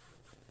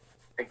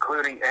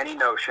 including any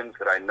notions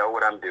that I know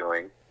what I'm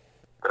doing,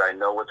 that I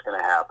know what's going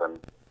to happen,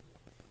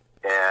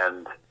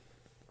 and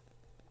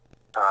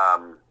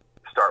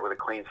start with a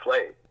clean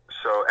slate.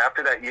 So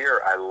after that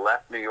year, I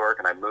left New York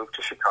and I moved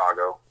to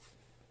Chicago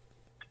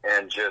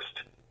and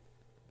just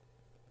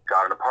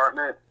got an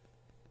apartment,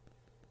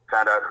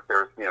 found out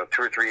there was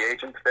 2 or 3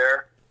 agents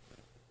there,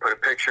 put a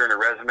picture and a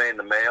resume in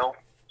the mail,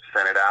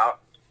 sent it out,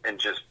 and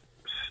just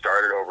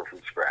started over from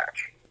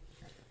scratch.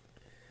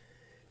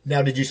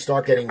 Now, did you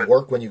start getting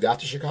work when you got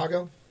to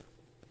Chicago?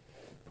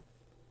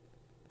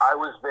 I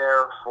was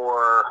there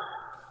for,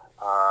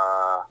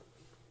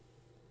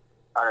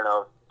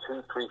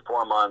 2, 3,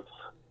 4 months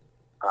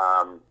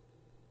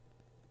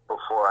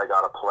before I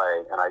got a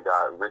play, and I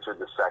got Richard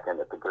II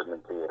at the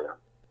Goodman Theater.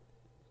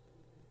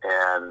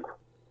 And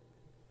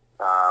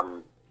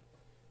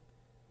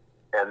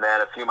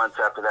then a few months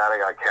after that, I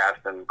got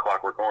cast in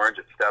Clockwork Orange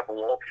at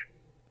Steppenwolf.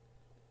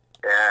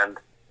 And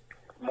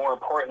more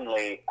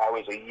importantly, I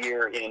was a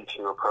year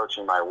into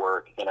approaching my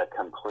work in a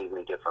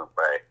completely different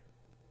way,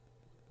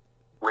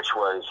 which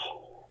was,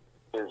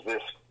 is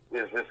this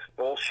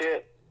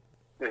bullshit?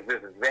 Is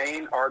this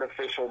vain,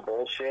 artificial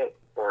bullshit?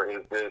 Or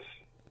is this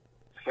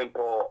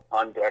simple,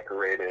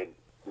 undecorated,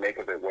 make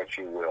of it what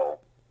you will,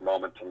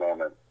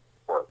 moment-to-moment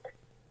work?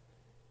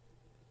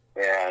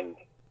 And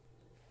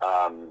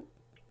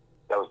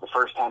that was the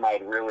first time I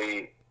had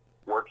really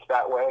worked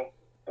that way.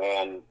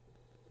 And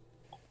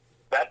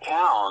that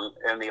town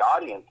and the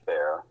audience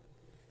there,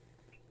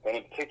 and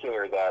in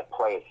particular that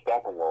play at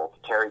Steppenwolf,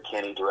 Terry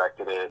Kinney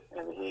directed it,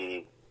 and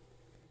he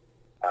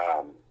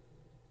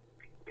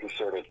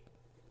sort of,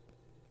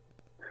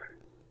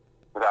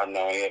 without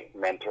knowing it,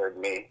 mentored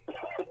me.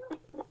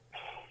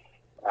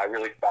 I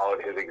really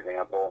followed his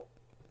example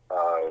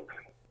of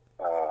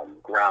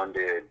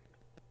grounded,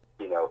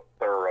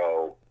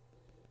 thorough,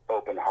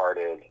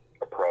 open-hearted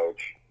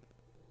approach.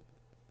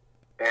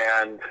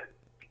 And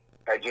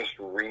I just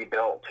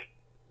rebuilt.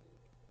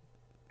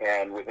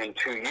 And within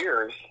 2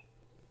 years,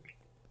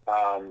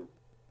 I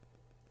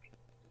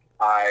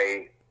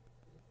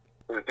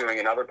was doing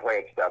another play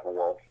at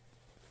Steppenwolf.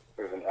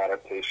 It was an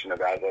adaptation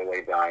of As I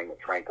Lay Dying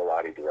that Frank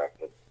Sobotka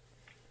directed.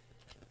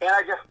 And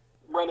I just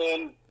went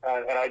in,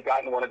 and I'd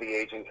gotten one of the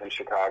agents in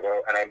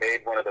Chicago, and I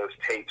made one of those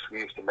tapes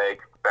we used to make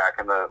back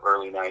in the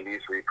early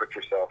 90s where you put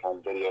yourself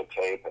on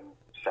videotape and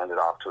send it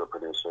off to a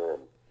producer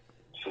and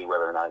see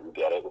whether or not you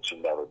get it, which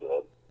you never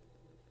did.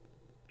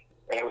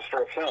 And it was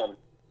for a film.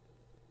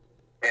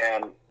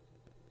 And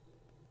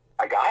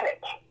I got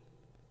it.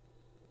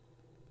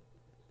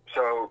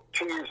 So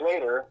 2 years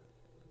later,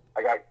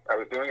 I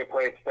was doing a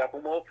play at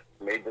Steppenwolf,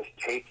 made this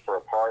tape for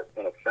a part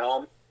in a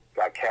film,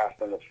 got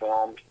cast in the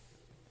film,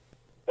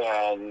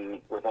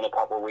 and within a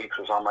couple of weeks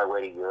was on my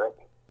way to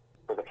Europe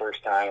for the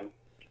first time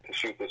to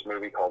shoot this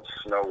movie called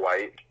Snow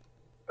White,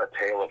 A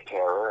Tale of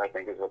Terror, I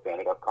think is what they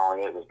ended up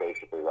calling it. It was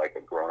basically like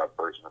a grown-up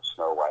version of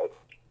Snow White.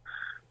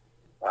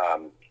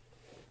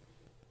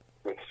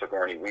 With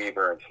Sigourney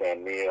Weaver and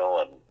Sam Neill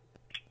and,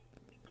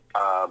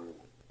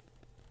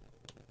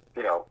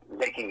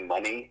 making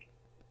money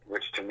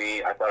which to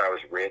me, I thought I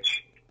was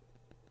rich,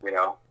 you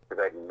know,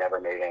 because I'd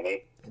never made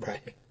any.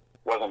 Right.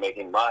 Wasn't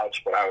making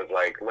much, but I was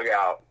like, look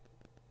out.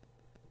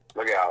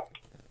 Look out.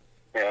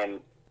 And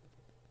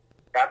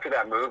after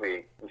that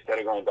movie, instead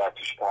of going back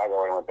to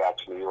Chicago, I went back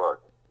to New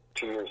York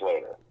 2 years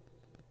later.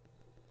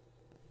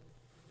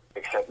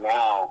 Except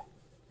now,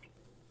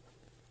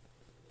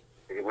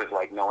 it was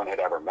like no one had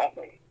ever met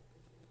me.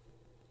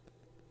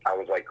 I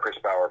was like Chris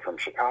Bauer from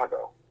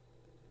Chicago.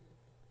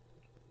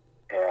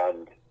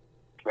 And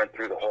went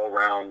through the whole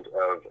round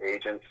of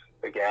agents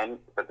again,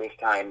 but this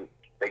time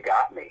they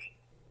got me.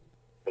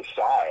 They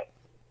saw it.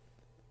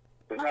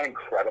 Isn't that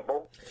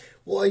incredible?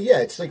 Well, yeah,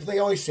 it's like they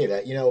always say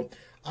that. You know,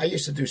 I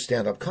used to do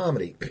stand-up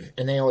comedy,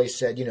 and they always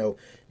said, you know,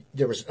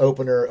 there was an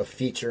opener, a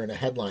feature, and a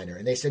headliner.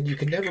 And they said you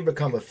could never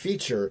become a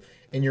feature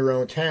in your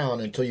own town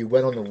until you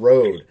went on the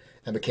road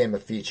and became a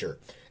feature.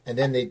 And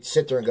then they'd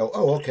sit there and go,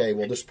 oh, okay,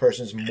 well, this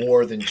person's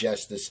more than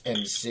just this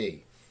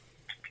MC.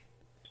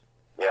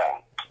 Yeah.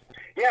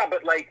 Yeah,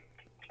 but, like,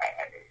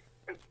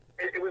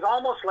 it was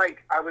almost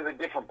like I was a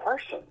different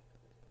person.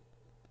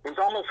 It was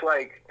almost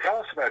like, tell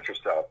us about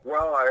yourself.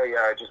 Well,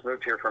 I just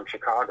moved here from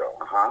Chicago.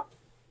 Uh-huh.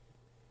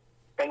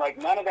 And, like,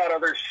 none of that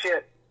other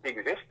shit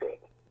existed.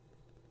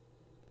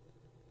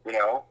 You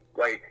know?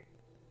 Like,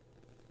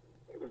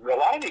 a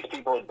lot of these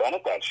people had been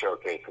at that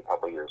showcase a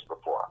couple years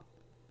before.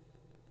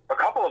 A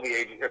couple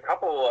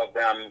of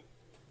them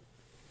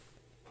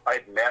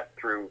I'd met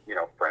through, you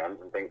know, friends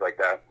and things like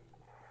that.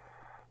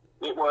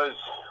 It was,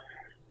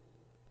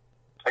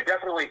 I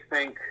definitely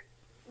think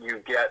you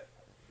get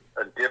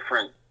a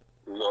different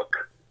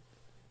look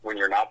when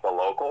you're not the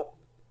local.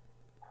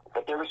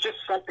 But there was just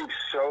something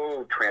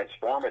so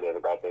transformative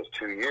about those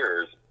 2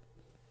 years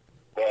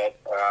that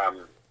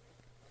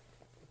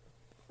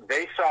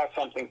they saw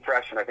something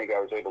fresh, and I think I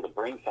was able to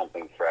bring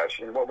something fresh.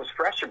 And what was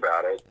fresh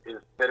about it is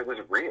that it was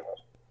real.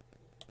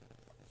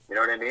 You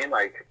know what I mean?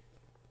 Like,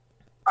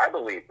 I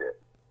believed it.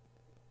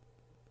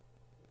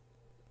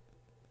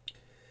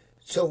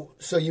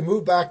 So you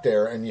moved back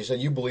there, and you said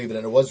you believe it,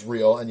 and it was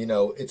real, and, you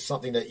know, it's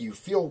something that you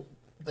feel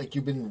like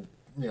you've been,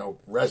 you know,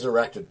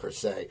 resurrected, per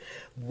se.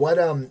 What,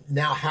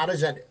 now, how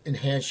does that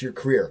enhance your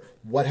career?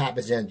 What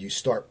happens then? Do you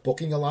start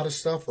booking a lot of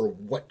stuff, or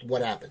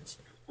what happens?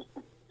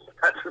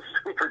 That's a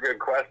super good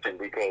question,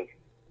 because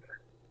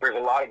there's a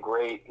lot of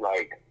great,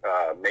 like,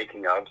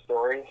 making of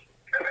stories.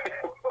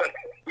 But,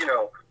 you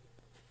know,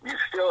 you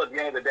still, at the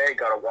end of the day,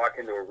 got to walk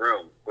into a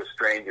room with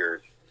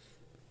strangers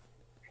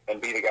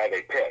and be the guy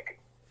they pick,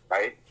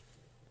 right?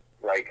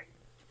 Like,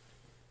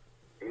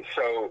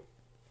 so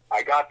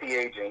I got the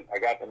agent, I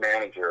got the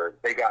manager,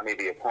 they got me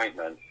the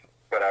appointments,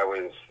 but I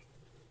was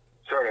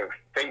sort of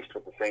faced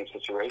with the same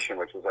situation,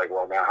 which was like,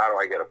 well, now how do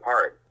I get a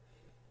part?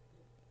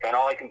 And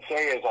all I can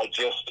say is I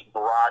just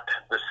brought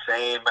the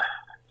same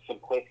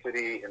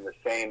simplicity and the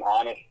same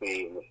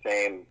honesty and the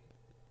same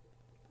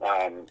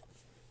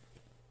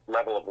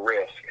level of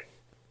risk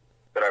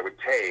that I would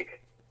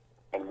take,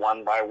 and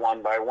one by one,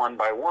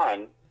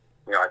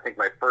 you know, I think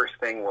my first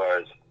thing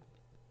was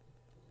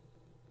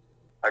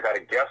I got a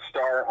guest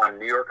star on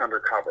New York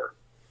Undercover,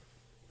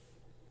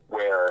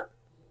 where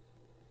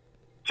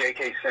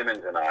J.K.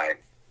 Simmons and I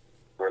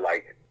were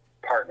like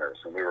partners,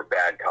 and we were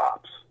bad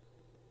cops.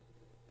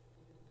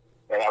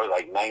 And I was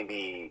like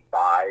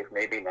 95,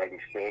 maybe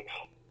 96.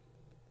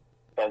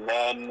 And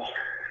then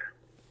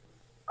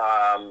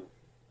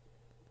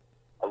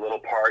a little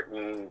part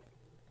in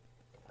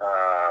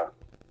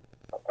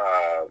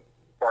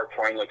Bart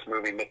Freundlich's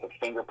movie Myth of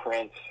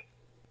Fingerprints,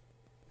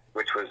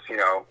 which was, you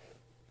know,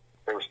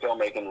 they were still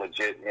making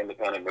legit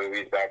independent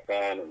movies back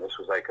then, and this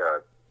was like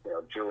a, you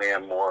know,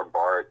 Julianne Moore,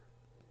 Bart,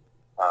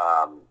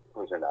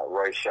 who was in that,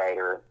 Roy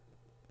Scheider.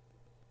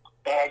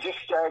 And I just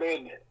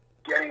started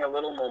getting a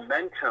little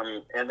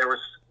momentum, and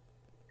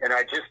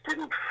I just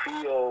didn't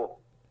feel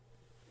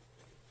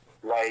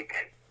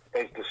like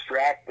as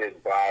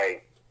distracted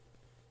by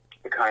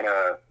the kind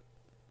of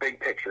big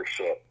picture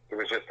shit. It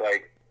was just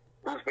like,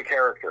 who's the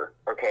character?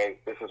 Okay,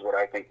 this is what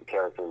I think the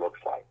character looks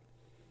like.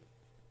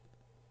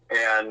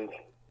 And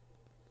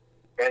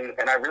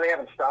I really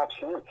haven't stopped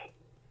since.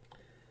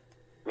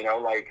 You know,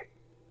 like,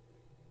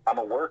 I'm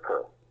a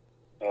worker,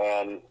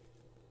 and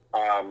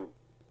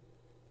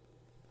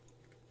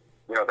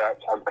you know, that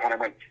I kind of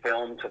went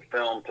film to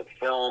film to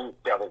film.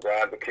 Devil's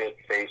Advocate,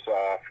 Face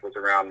Off was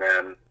around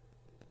then.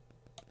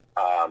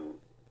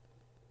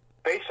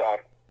 Face Off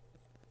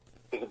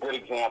is a good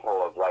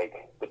example of,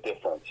 like, the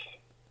difference.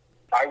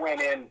 I went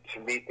in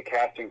to meet the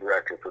casting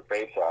director for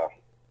Face Off,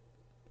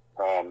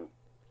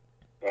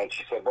 and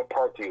she said, what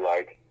part do you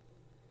like?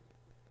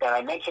 And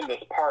I mentioned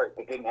this part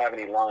that didn't have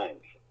any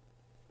lines.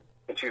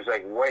 And she was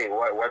like, wait,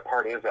 what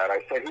part is that? I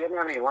said, he doesn't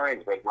have any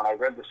lines, but when I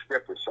read the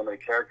script, there's so many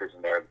characters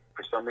in there,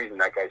 for some reason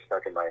that guy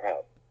stuck in my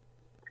head.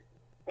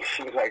 And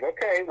she was like,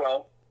 okay,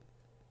 well,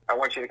 I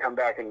want you to come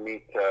back and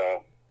meet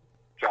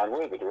John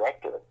Woo, the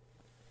director.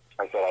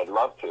 I said, I'd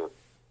love to.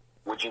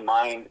 Would you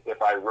mind if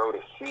I wrote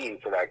a scene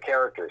for that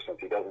character, since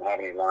he doesn't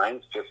have any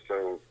lines, just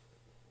so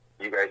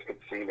you guys could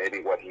see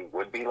maybe what he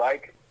would be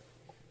like?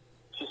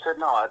 She said,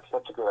 no, that's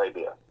such a good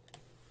idea.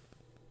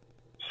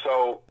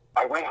 So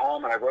I went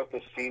home and I wrote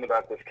this scene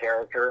about this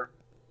character.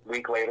 A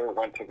week later,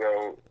 went to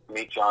go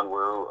meet John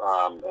Woo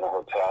in a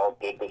hotel,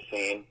 did the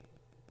scene,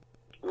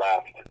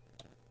 left.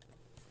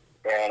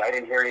 And I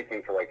didn't hear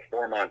anything for like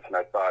 4 months, and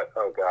I thought,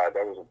 oh, God,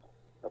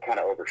 I kind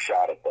of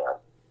overshot it there.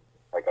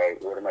 Like,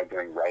 what am I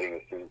doing writing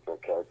a scene for a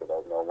character that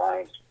has no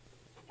lines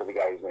for the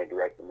guy who's going to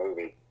direct the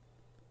movie?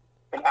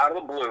 And out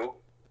of the blue,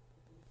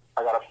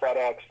 I got a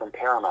FedEx from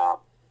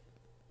Paramount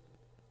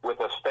with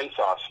a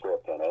face-off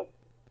script in it.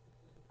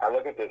 I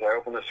look at this, I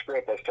open the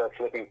script, I start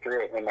flipping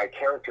through it, and my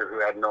character, who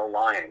had no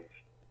lines,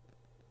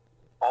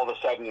 all of a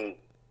sudden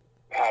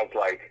has,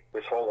 like,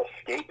 this whole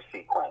escape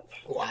sequence.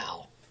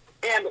 Wow.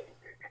 And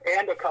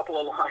a couple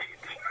of lines.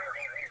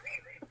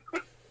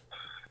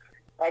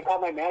 I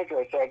called my manager,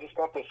 I said, I just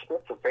got this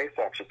script for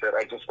Face-Off. She said,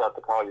 I just got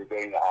the call, you're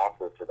getting the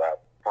offer for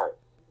that part.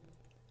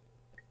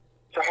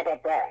 So how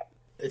about that?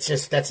 It's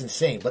just, that's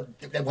insane. But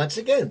once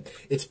again,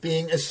 it's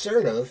being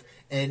assertive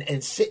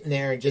and sitting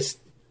there and just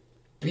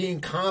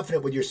being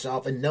confident with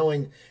yourself and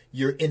knowing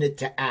you're in it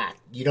to act.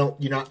 You're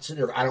not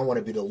sitting there, I don't want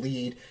to be the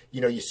lead.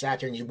 You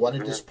sat there and you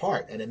wanted this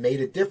part, and it made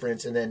a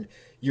difference. And then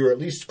you're at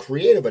least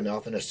creative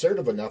enough and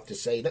assertive enough to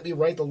say, let me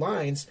write the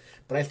lines.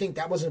 But I think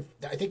that was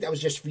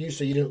just for you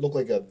so you didn't look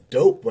like a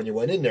dope when you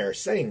went in there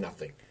saying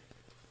nothing.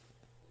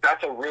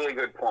 That's a really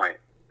good point.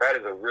 That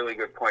is a really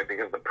good point,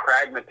 because the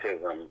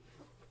pragmatism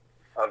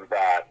of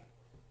that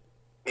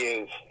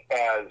is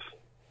as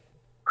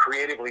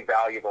creatively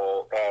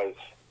valuable as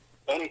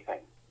anything.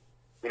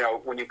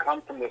 When you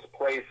come from this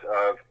place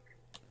of,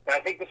 and I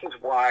think this is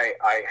why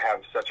I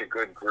have such a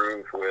good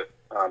groove with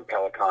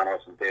Pelicanos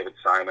and David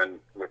Simon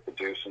with the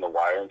Deuce and the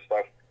Dwyer and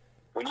stuff.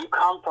 When you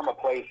come from a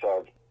place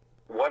of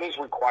what is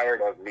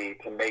required of me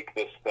to make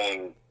this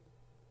thing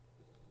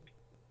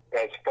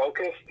as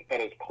focused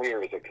and as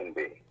clear as it can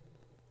be.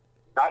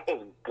 Not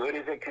as good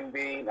as it can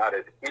be, not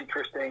as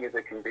interesting as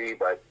it can be,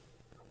 but,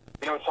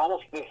 it's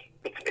almost this,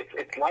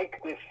 it's like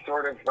this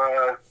sort of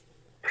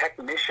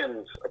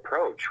technician's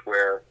approach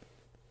where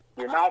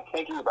you're not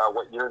thinking about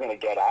what you're going to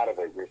get out of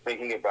it. You're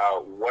thinking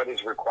about what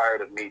is required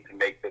of me to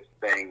make this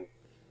thing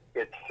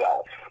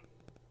itself.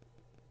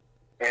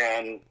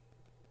 And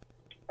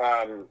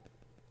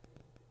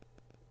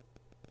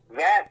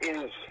that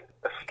is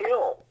a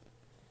skill.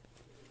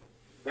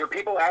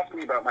 People ask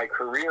me about my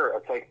career.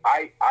 It's like,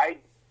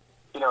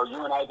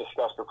 you and I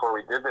discussed before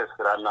we did this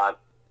that I'm not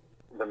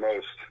the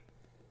most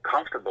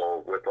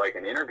comfortable with like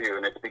an interview,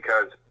 and it's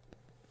because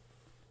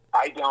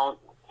I don't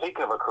think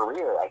of a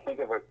career. I think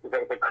of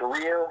the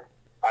career.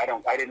 I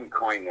didn't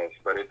coin this,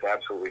 but it's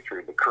absolutely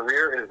true. The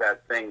career is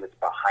that thing that's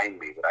behind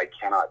me that I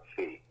cannot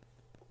see.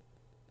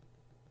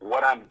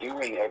 What I'm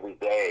doing every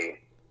day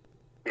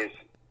is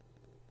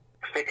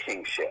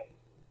fixing shit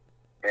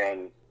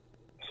and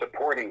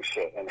supporting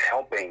shit and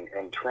helping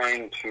and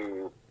trying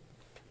to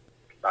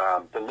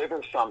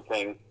deliver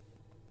something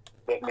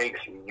that makes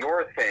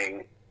your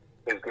thing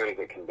as good as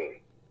it can be.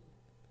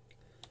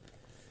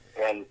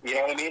 And you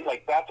know what I mean?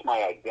 Like, that's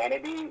my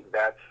identity.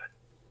 That's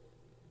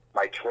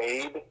my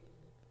trade.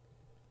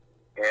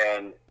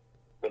 And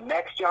the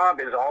next job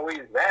is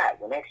always that.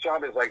 The next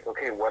job is like,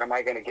 okay, what am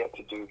I going to get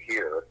to do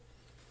here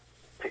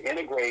to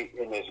integrate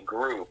in this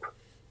group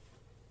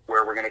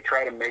where we're going to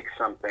try to make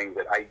something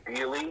that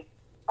ideally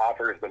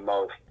offers the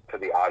most to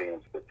the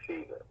audience that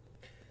sees it.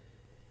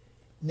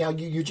 Now,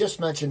 you just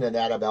mentioned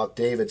that about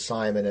David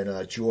Simon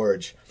and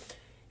George.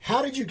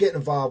 How did you get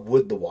involved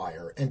with The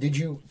Wire? And did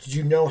you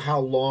know how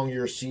long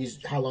you're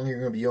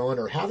going to be on,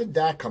 or how did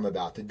that come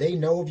about? Did they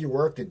know of your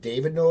work? Did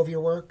David know of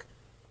your work?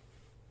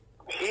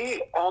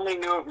 He only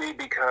knew of me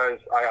because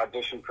I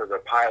auditioned for the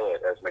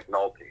pilot as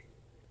McNulty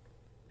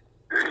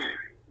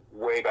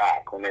way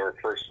back when they were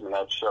first in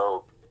that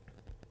show.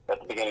 At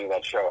the beginning of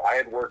that show, I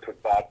had worked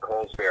with Bob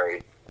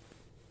Colesbury,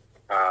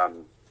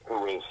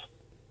 who was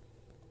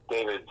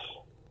David's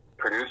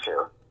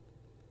producer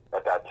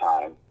at that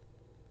time.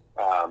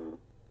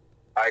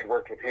 I'd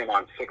worked with him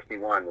on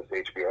 61, this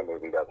HBO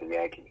movie about the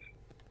Yankees.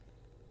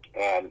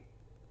 And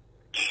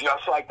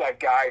just like that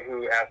guy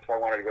who asked if I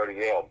wanted to go to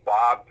Yale,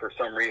 Bob, for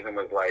some reason,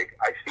 was like,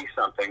 I see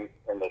something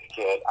in this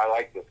kid. I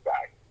like this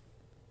guy.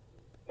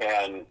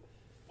 And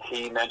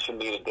he mentioned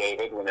me to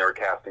David when they were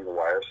casting The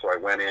Wire, so I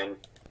went in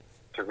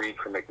to read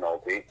for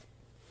McNulty.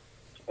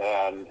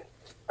 And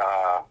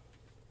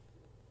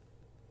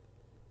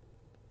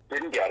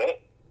didn't get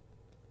it.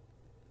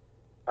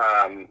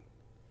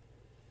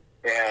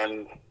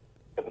 And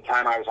at the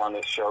time I was on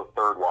this show,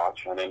 Third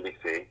Watch, on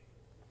NBC.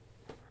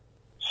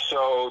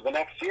 So the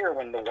next year,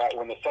 when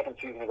the second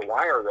season of The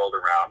Wire rolled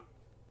around,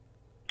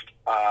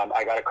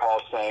 I got a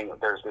call saying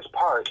there's this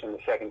part in the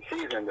second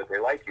season that they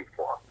like you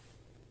for.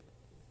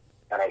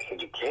 And I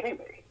said, you kidding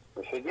me?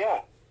 They said,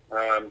 yeah.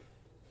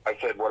 I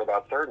said, what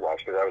about Third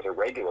Watch? Because I was a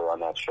regular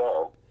on that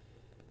show.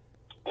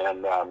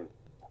 And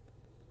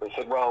they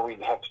said, well,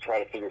 we'd have to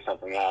try to figure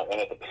something out. And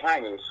at the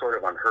time, it was sort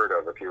of unheard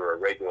of if you were a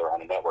regular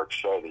on a network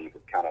show that you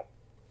could kind of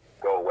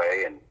go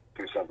away and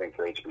do something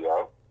for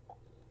HBO.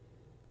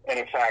 And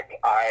in fact,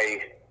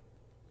 I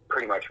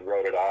pretty much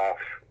wrote it off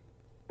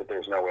that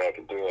there's no way I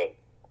could do it.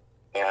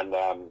 And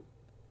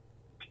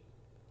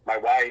my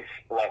wife,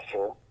 bless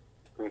her,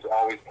 who's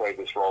always played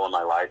this role in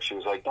my life, she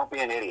was like, don't be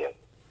an idiot.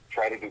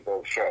 Try to do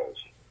both shows.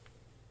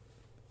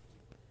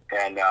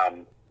 And,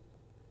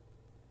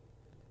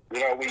 you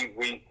know,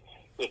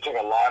 it took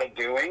a lot of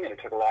doing and it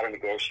took a lot of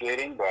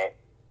negotiating, but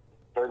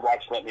Third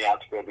Watch let me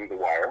out to go do The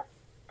Wire.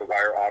 The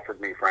Wire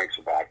offered me Frank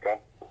Sobotka.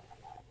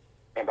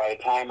 And by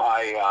the time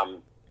I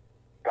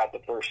got the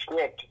first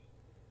script,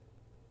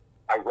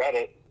 I read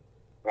it,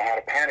 and I had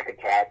a panic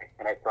attack,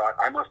 and I thought,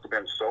 I must have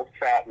been so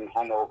fat and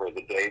hungover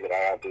the day that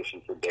I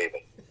auditioned for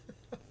David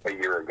a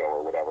year ago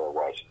or whatever it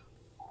was.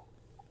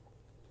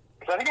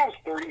 Because I think I was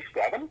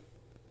 37,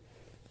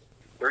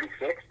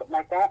 36, something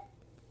like that,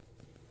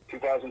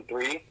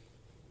 2003.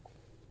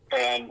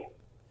 And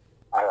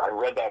I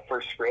read that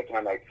first script, and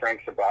I'm like,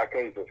 Frank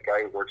Sobotka, he's this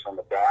guy who works on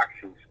the docks.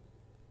 He's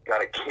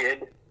got a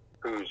kid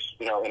who's,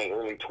 you know, in his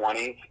early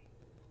 20s.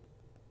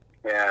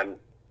 And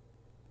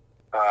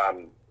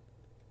I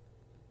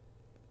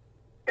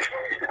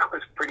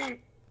was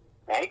pretty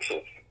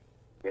anxious,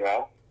 you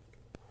know.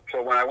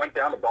 So when I went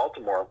down to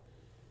Baltimore,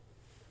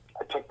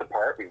 I took the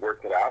part. We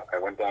worked it out. I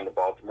went down to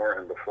Baltimore,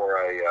 and before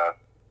I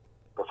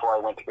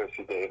went to go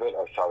see David,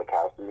 I saw the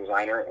costume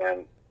designer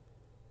and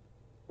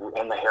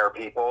the hair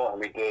people, and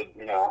we did,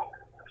 you know,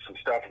 some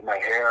stuff with my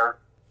hair.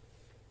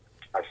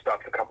 I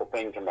stuffed a couple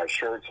things in my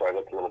shirt so I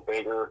looked a little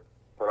bigger,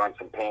 put on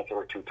some pants that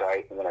were too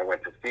tight, and then I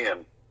went to see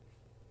him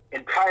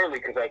entirely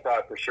because I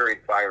thought for sure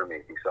he'd fire me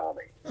if he saw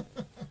me.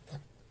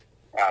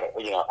 out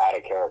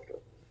of character.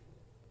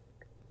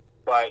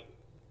 But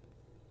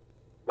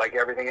like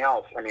everything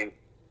else, I mean,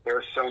 there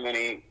are so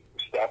many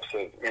steps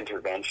of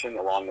intervention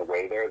along the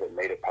way there that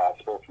made it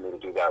possible for me to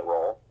do that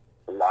role.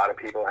 A lot of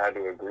people had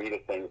to agree to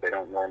things they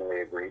don't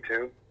normally agree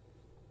to.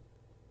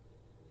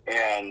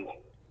 And,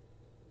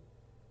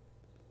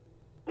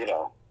 you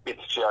know,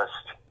 it's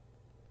just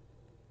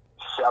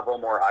several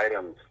more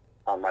items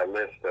on my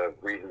list of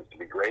reasons to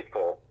be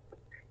grateful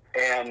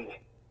and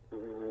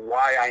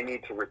why I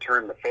need to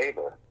return the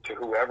favor to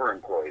whoever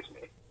employs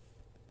me.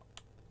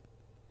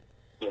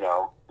 You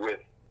know,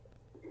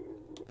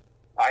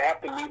 I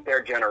have to meet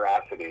their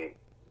generosity,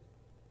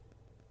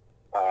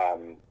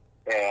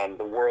 and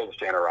the world's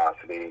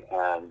generosity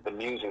and the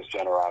muse's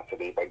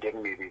generosity by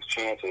giving me these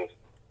chances.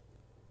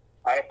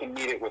 I have to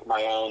meet it with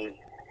my own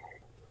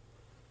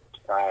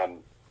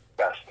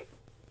best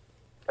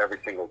every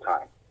single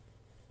time.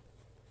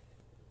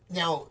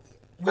 Now,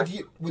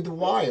 with The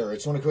Wire,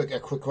 it's a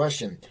quick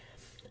question.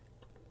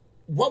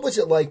 What was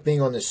it like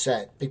being on the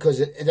set? Because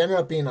it ended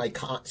up being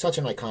such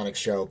an iconic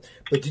show.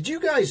 But did you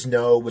guys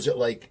know, was it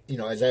like, you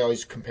know, as I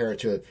always compare it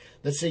to,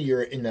 let's say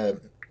you're in the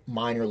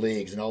minor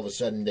leagues and all of a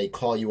sudden they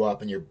call you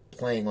up and you're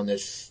playing on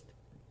this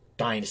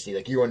dynasty,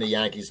 like you were in the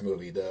Yankees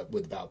movie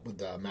with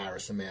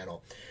Maris and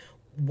Mantle.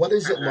 What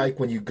is it like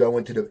when you go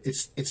into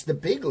it's the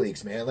big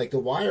leagues, man? Like The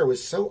Wire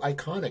was so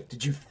iconic.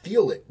 Did you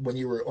feel it when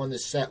you were on the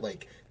set?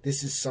 Like,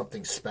 this is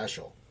something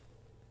special.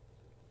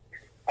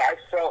 I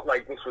felt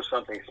like this was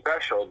something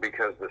special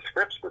because the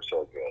scripts were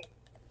so good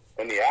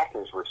and the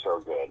actors were so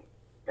good.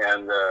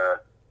 And the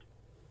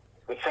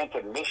sense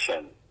of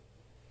mission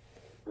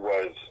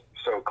was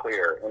so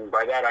clear. And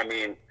by that I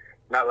mean,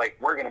 not like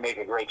we're going to make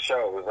a great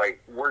show. It was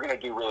like, we're going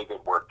to do really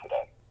good work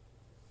today.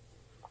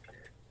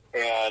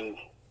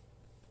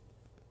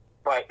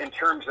 But in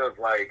terms of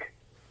like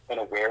an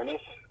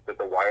awareness that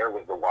The Wire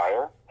was The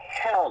Wire,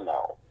 hell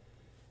no.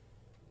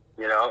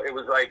 You know, it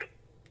was like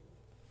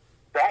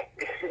that.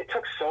 It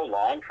took so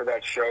long for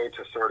that show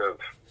to sort of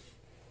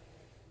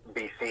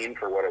be seen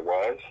for what it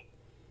was.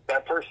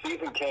 That first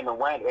season came and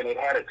went, and it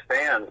had its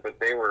fans, but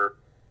they were,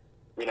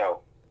 you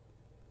know,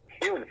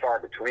 few and far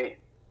between.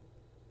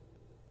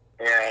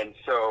 And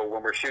so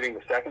when we're shooting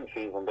the second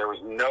season, there was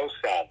no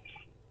sense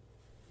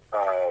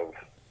of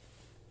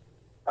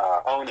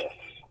onus,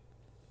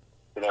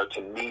 you know,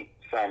 to meet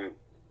some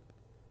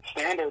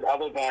standard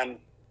other than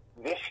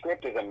this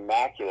script is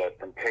immaculate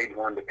from page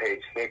 1 to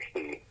page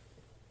 60.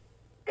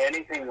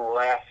 Anything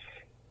less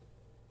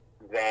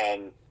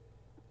than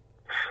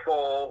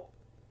full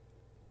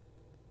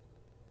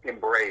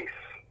embrace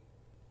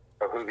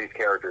of who these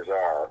characters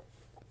are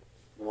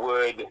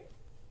would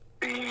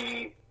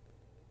be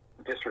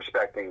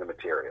disrespecting the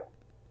material.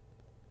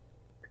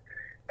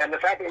 And the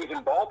fact that it was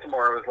in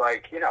Baltimore was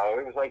like, you know,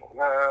 it was like,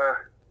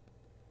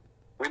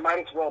 we might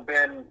as well have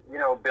been, you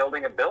know,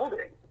 building a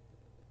building.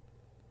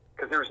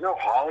 Because there's no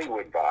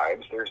Hollywood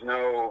vibes. There's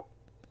no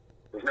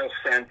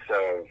sense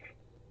of,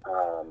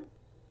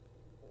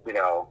 you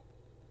know,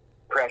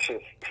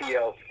 precious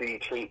TLC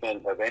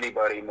treatment of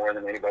anybody more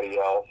than anybody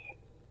else.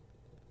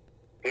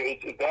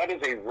 That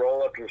is a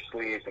roll up your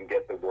sleeves and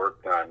get the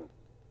work done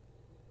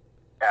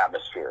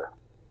atmosphere.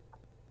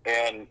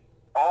 And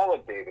all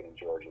of David and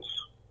George's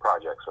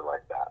projects are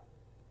like that.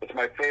 It's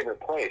my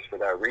favorite place for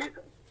that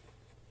reason.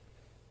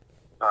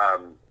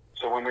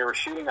 So when we were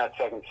shooting that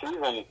second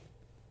season,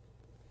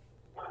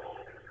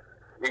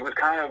 it was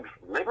kind of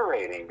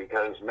liberating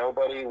because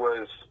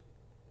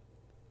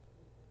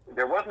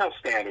there was no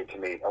standard to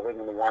meet other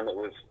than the one that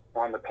was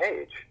on the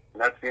page.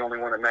 And that's the only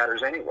one that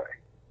matters anyway.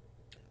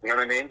 You know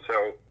what I mean?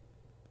 So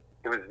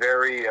it was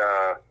very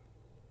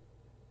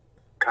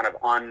kind of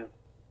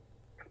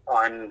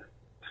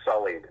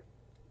unsullied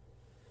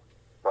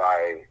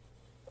by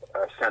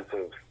a sense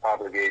of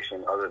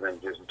obligation other than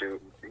just do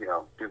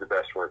the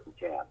best work you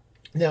can.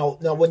 Now,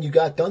 when you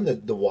got done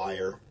the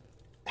Wire,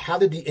 how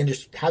did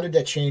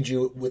that change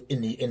you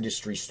in the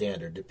industry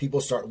standard? Did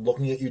people start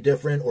looking at you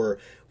different, or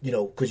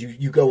because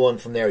you go on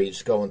from there, you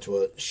just go into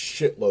a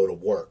shitload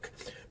of work?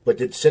 But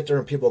did sit there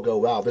and people go,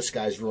 "Wow, this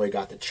guy's really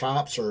got the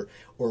chops," or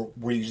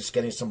were you just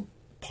getting some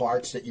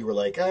parts that you were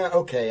like,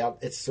 okay,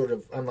 it's sort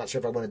of, I'm not sure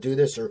if I want to do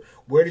this, or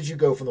where did you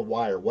go from the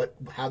Wire?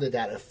 How did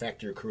that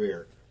affect your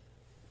career?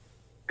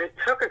 It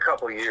took a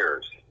couple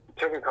years.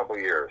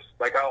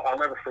 Like, I'll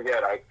never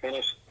forget, I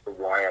finished the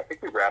Wire. I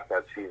think we wrapped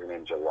that season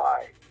in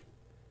July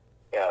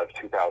of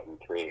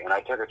 2003, and I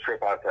took a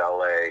trip out to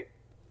L.A.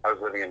 I was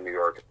living in New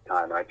York at the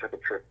time, and I took a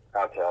trip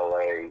out to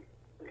L.A.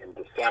 in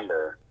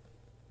December.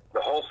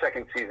 The whole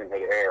second season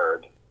had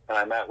aired, and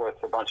I met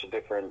with a bunch of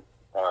different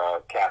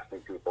casting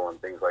people and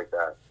things like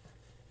that.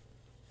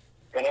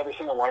 And every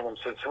single one of them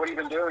said, "So what have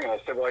you been doing?" And I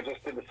said, "Well, I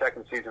just did the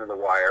second season of The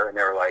Wire." And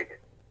they were like,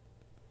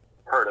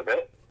 "Heard of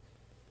it?"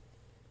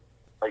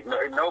 Like,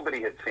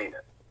 nobody had seen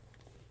it.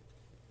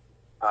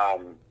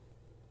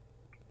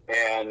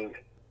 And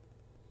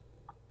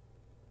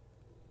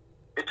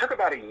it took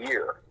about a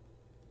year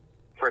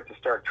for it to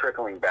start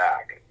trickling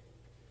back.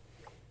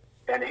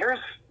 And here's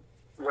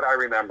what I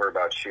remember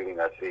about shooting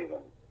that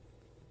season.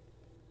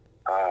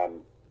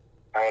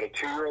 I had a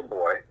 2-year-old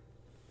boy.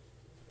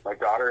 My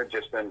daughter had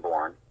just been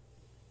born.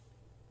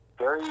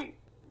 Very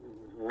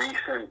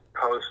recent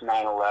post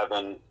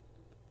 9/11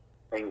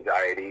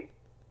 anxiety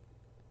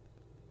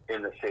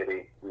in the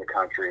city, in the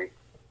country.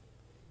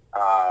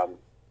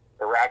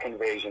 Iraq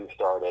invasion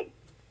started. It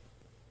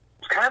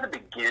was kind of the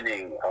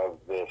beginning of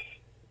this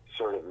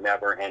sort of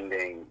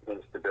never-ending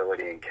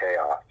instability and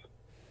chaos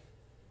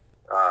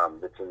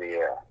that's in the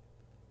air.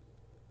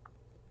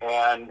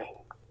 And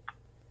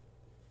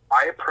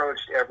I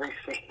approached every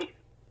scene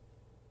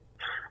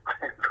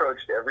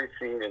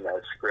in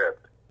that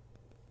script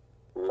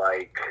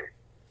like,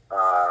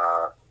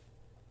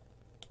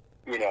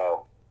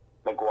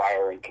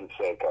 McGuire and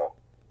Canseco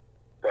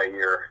that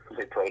year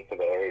they played for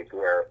the A's,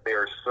 where they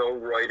were so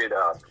roided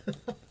up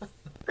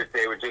that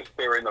they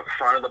were in the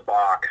front of the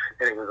box,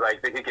 and it was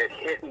like they could get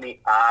hit in the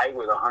eye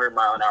with a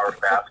 100-mile-an-hour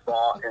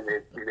fastball, and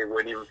they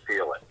wouldn't even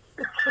feel it.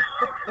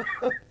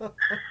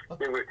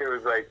 It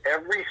was like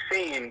every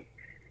scene,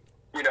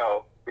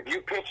 if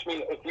you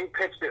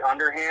pitched it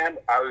underhand,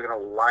 I was going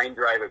to line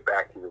drive it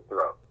back to the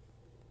throat.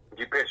 If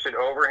you pitched it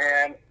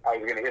overhand, I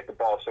was going to hit the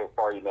ball so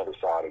far you never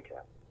saw it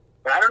again.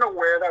 And I don't know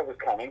where that was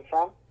coming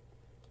from,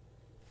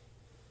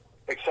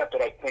 except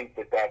that I think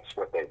that that's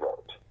what they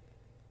wrote.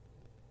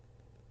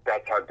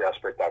 That's how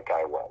desperate that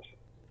guy was.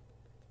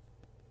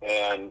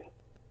 And,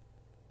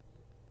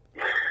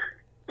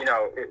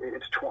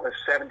 it's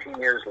 17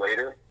 years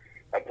later.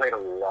 I played a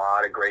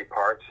lot of great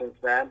parts since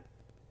then,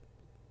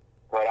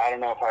 but I don't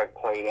know if I've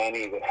played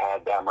any that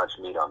had that much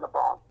meat on the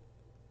bone.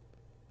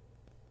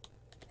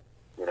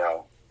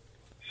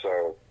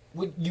 So.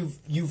 Well,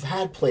 you've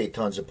played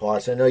tons of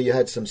parts. I know you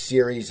had some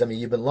series. I mean,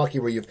 you've been lucky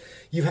where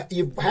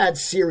you've had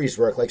series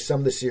work. Like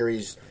some of the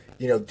series,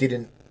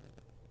 didn't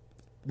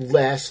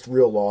last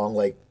real long,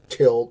 like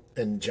Tilt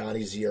and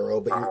Johnny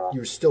Zero, but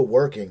you're still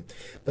working.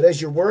 But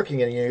as you're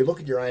working, and you look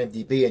at your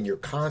IMDb, and you're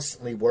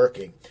constantly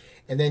working,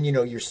 and then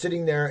you're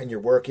sitting there and you're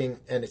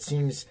working, and it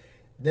seems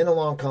then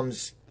along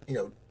comes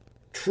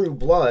True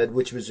Blood,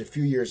 which was a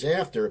few years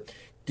after.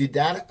 Did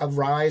that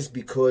arise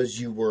because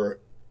you were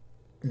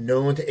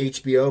known to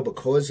HBO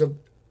because of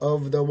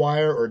The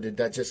Wire, or did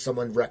that just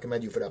someone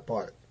recommend you for that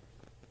part?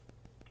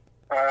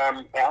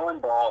 Alan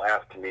Ball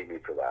asked to meet me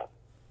for that.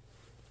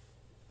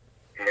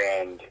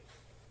 And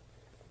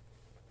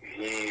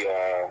he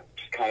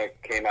just kind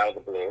of came out of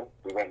the blue.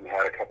 We went and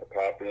had a cup of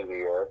coffee in New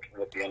York,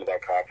 and at the end of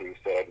that coffee he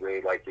said, "I'd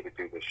really like you to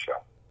do this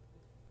show."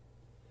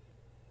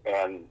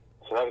 And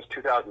so that was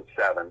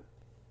 2007.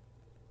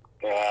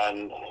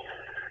 And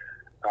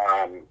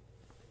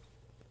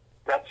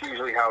that's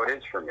usually how it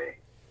is for me.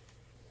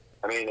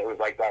 I mean, it was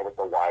like that with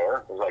The Wire.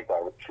 It was like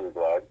that with True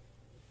Blood.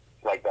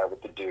 It was like that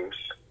with The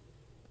Deuce.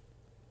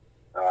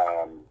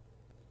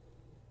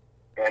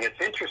 And it's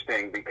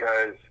interesting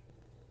because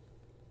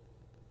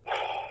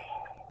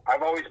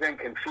I've always been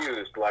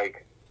confused.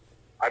 Like,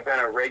 I've been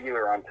a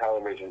regular on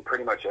television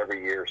pretty much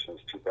every year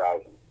since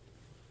 2000.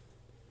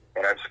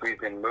 And I've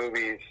squeezed in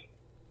movies,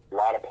 a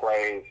lot of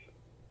plays,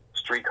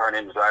 Streetcar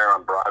Named Desire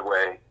on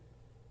Broadway,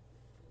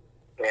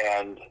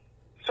 and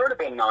sort of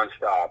been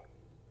nonstop.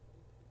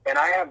 And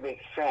I have this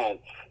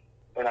sense,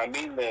 and I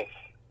mean this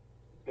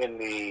in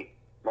the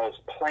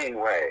most plain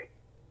way,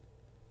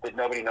 that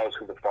nobody knows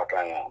who the fuck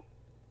I am.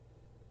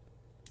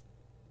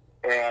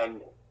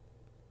 And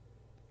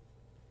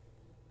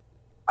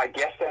I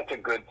guess that's a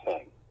good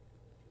thing,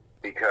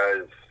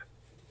 because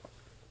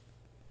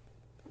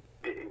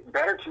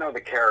better to know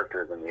the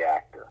character than the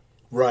actor.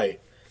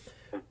 Right.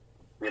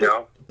 you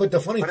know? But the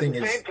funny But thing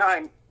at the is... same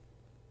time,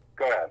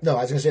 go ahead. No,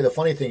 I was going to say the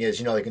funny thing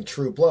is, like in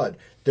True Blood,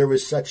 there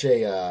was such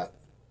a...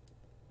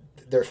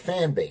 their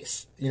fan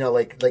base.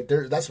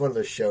 That's one of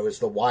the shows.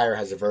 The Wire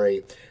has a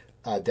very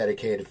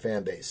dedicated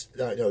fan base.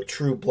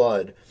 True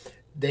Blood,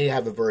 they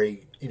have a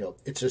very...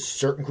 it's a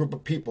certain group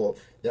of people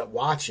that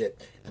watch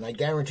it, and I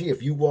guarantee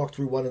if you walk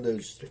through one of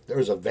those, if there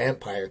was a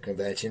vampire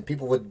convention,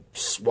 people would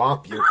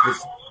swamp you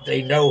because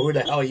they know who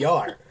the hell you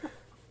are.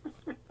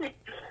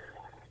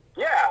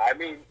 Yeah, I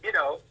mean,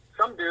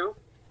 some do,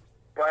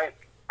 but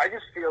I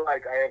just feel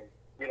like I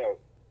have,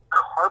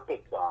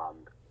 carpet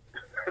bombed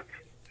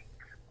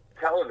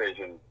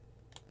television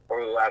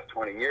over the last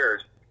 20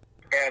 years,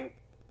 and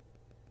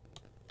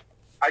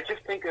I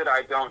just think that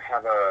I don't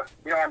have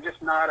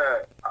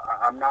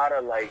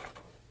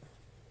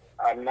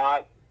I'm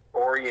not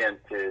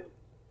oriented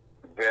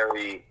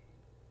very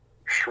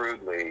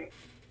shrewdly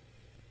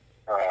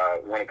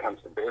when it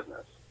comes to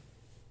business.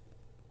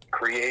 A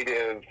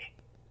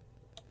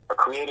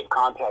creative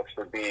context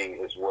for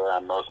being is where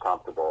I'm most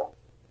comfortable,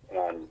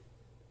 and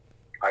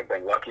I've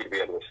been lucky to be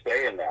able to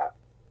stay in that.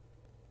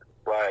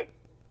 But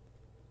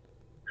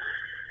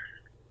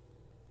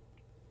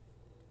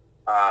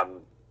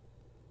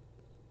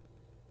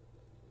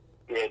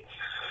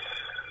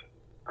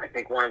I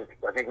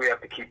think we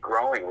have to keep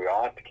growing. We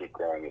all have to keep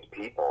growing as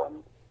people.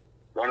 And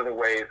one of the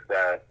ways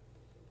that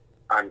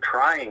I'm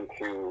trying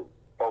to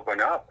open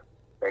up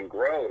and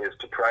grow is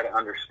to try to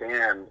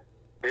understand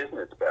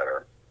business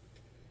better,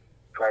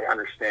 try to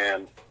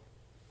understand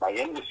my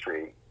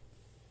industry.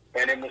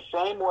 And in the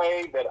same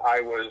way that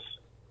I was,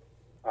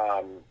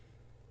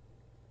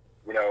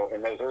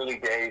 in those early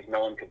days,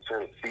 no one could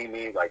sort of see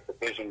me, like the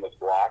vision was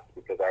blocked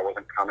because I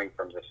wasn't coming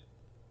from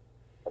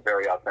a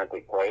very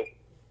authentic place.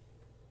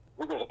 I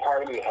think there's a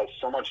part of me that has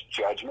so much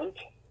judgment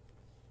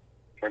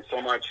and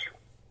so much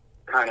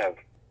kind of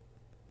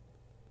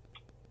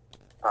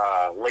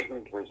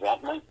latent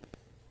resentment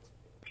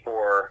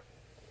for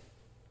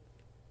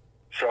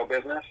show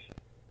business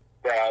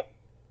that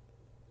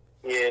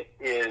it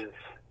is,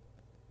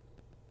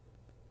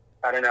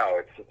 I don't know,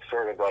 it's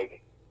sort of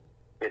like,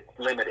 it's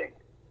limiting,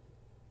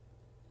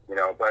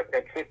 but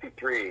at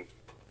 53,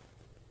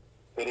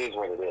 it is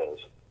what it is.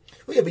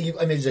 Well, yeah,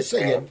 but as I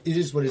say, it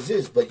is what it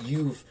is, but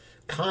you've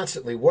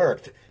constantly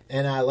worked,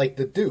 and I like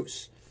the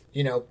Deuce.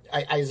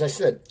 As I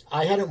said,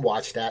 I hadn't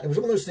watched that. It was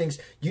one of those things,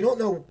 you don't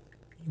know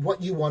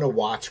what you want to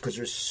watch because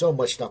there's so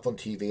much stuff on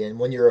TV, and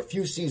when you're a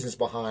few seasons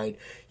behind,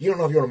 you don't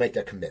know if you want to make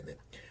that commitment.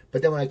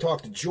 But then when I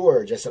talked to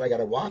George, I said, I got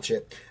to watch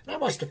it. And I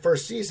watched the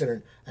first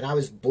season, and I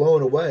was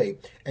blown away.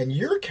 And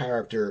your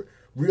character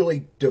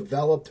really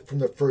developed from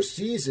the first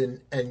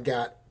season and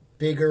got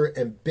bigger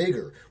and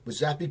bigger. Was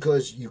that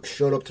because you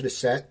showed up to the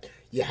set,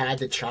 you had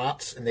the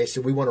chops, and they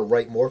said, we want to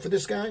write more for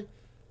this guy?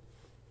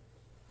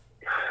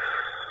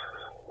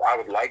 I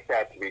would like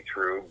that to be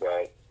true,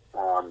 but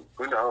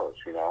who knows,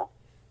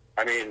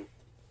 I mean,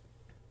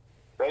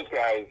 those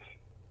guys,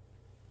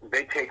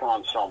 they take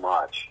on so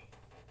much.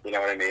 You know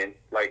what I mean?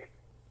 Like,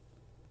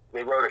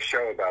 they wrote a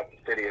show about the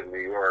city of New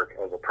York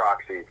as a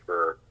proxy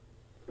for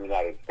the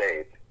United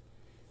States.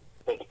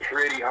 It's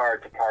pretty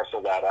hard to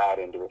parcel that out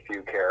into a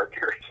few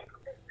characters.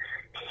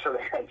 So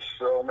they had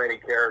so many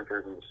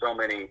characters and so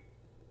many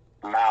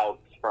mouths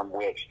from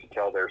which to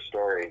tell their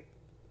story.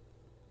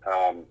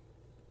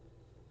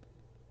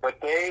 But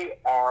they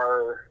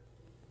are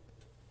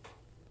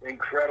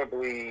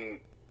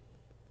incredibly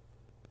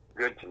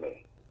good to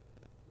me.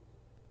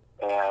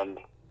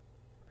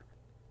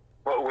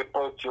 But with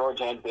both George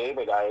and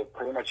David, I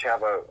pretty much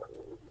have a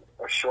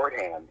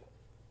shorthand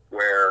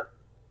where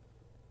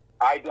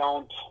I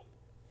don't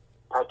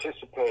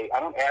participate, I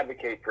don't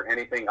advocate for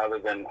anything other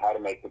than how to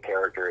make the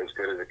character as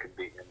good as it could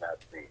be in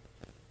that scene.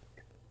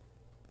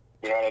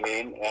 You know what I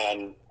mean?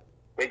 And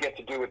they get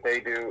to do what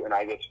they do, and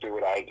I get to do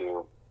what I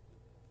do.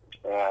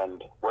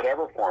 And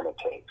whatever form it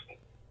takes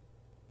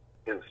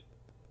is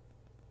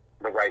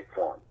the right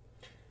form,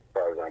 as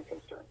far as I'm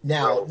concerned.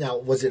 Now,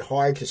 was it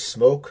hard to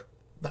smoke?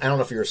 I don't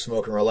know if you were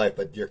smoking in real life,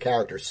 but your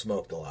character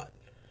smoked a lot.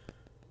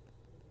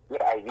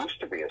 Yeah, I used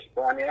to be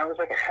I was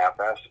like a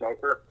half-ass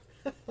smoker.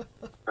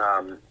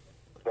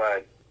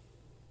 But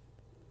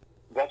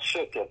that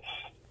shit gets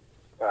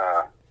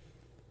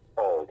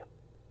old,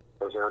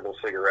 those herbal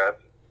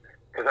cigarettes.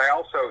 Because I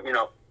also,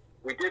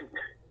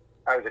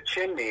 I was a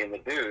chimney in the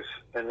Deuce,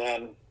 and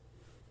then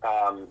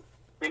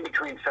in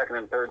between second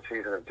and third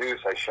season of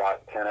Deuce, I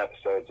shot 10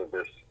 episodes of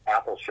this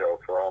Apple show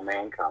for all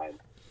mankind.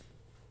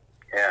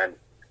 And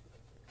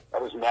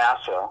that was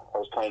NASA. I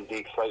was playing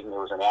Deke Slayton, who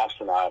was an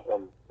astronaut.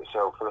 And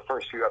so for the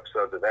first few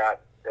episodes of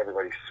that,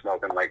 everybody's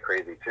smoking like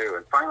crazy too.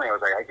 And finally I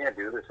was like, I can't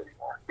do this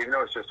anymore. Even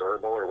though it's just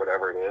herbal or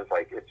whatever it is,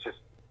 like, it's just,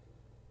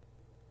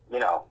 you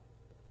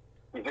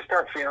just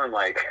start feeling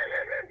like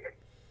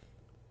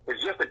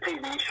it's just a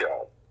TV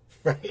show.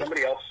 Right.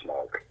 Somebody else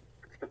smoke,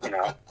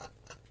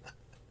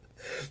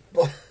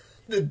 Well,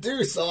 the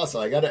Deuce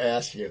also, I got to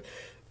ask you,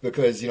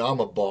 because, I'm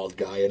a bald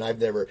guy, and I've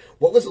never...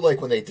 What was it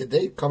like when did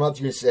they come up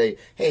to you and say,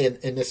 hey,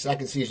 in the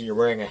second season you're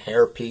wearing a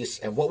hair piece,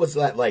 and what was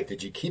that like?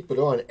 Did you keep it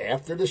on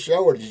after the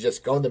show, or did you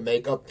just go into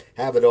makeup,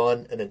 have it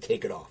on, and then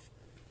take it off?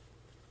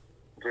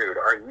 Dude,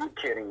 are you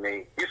kidding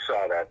me? You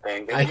saw that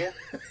thing, didn't you?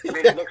 I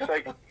mean, it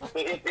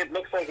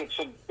looks like it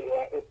should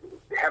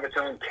have its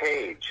own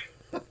cage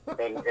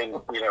and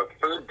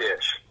food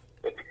dish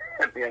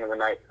at the end of the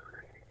night.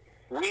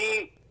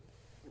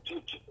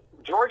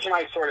 George and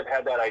I sort of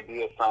had that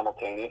idea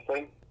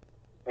simultaneously,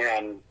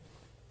 and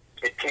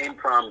it came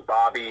from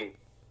Bobby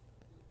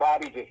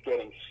just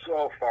getting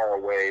so far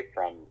away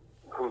from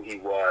who he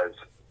was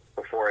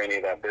before any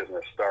of that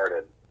business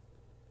started,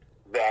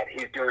 that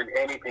he's doing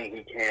anything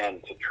he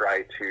can to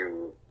try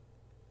to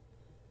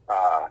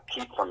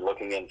keep from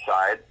looking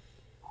inside.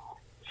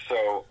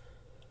 So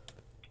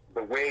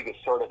the wig is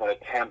sort of an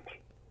attempt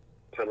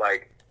to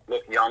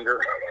look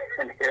younger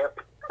and hip.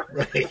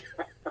 Right.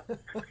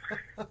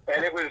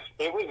 And it was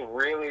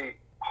really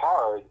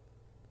hard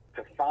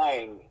to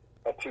find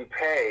a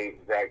toupee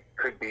that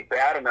could be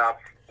bad enough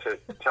to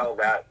tell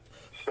that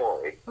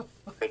story,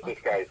 that this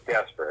guy's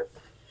desperate,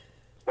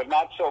 but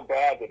not so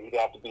bad that he'd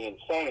have to be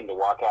insane to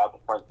walk out the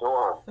front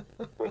door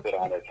with it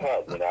on his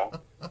head,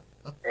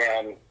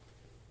 And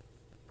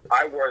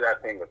I wore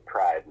that thing with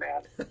pride,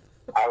 man.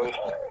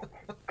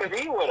 Because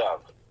he would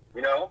have,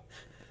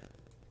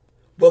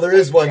 Well, there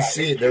is one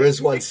scene. There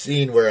is one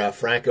scene where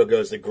Franco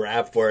goes to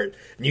grab for it,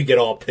 and you get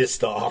all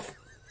pissed off.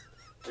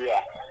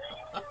 Yeah.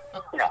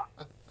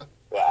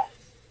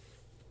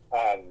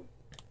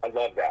 I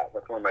love that.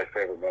 That's one of my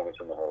favorite moments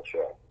in the whole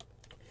show.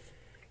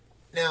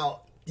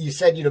 Now, you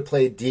said you'd have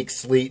played Deke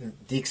Slayton,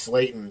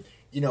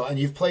 and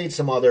you've played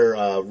some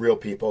other real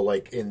people,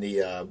 like in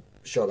the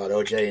show about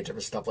OJ and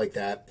different stuff like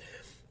that.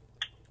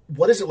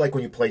 What is it like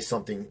when you play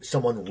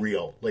someone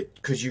real? Like,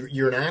 because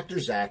you're an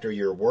actor's actor,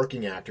 you're a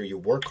working actor, you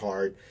work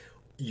hard,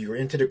 you're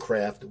into the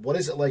craft. What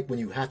is it like when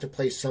you have to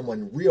play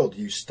someone real? Do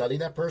you study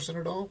that person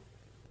at all?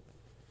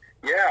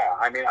 Yeah,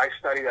 I mean, I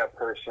study that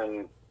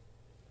person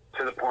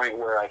to the point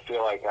where I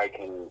feel like I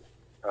can,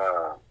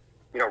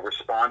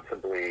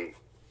 responsibly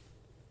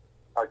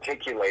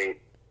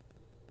articulate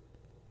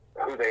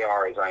who they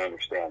are as I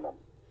understand them.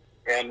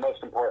 And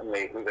most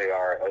importantly, who they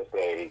are as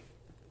they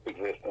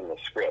exist in the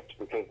script.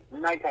 Because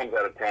 9 times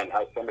out of 10,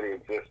 how somebody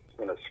exists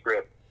in a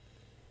script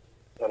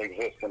and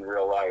exists in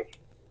real life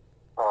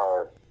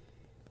are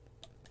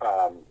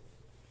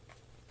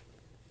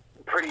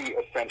pretty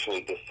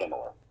essentially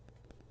dissimilar.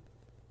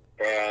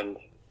 And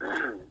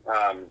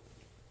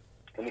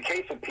in the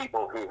case of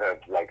people who have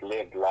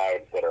lived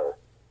lives that are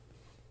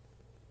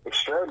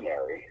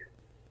extraordinary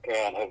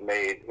and have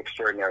made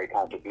extraordinary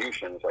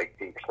contributions, like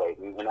Deke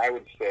Slayton, and I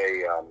would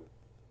say,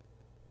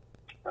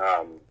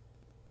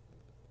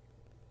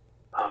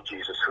 oh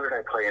Jesus, who did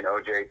I play in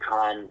OJ?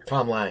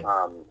 Tom Lang.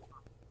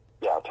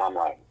 Yeah, Tom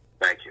Lang.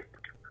 Thank you.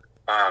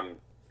 I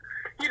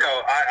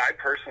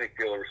personally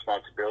feel a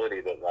responsibility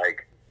that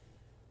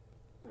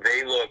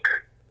they look,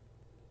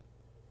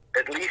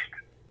 at least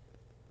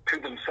to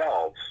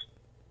themselves,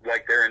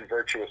 like they're in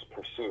virtuous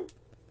pursuit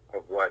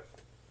of what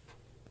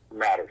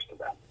matters to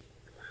them.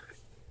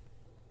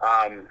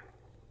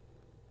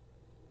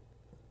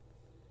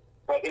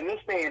 But in this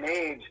day and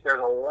age,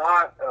 there's a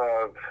lot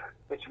of,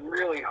 it's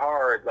really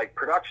hard,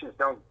 productions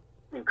don't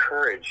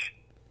encourage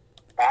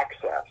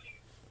access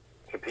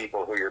to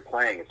people who you're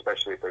playing,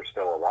 especially if they're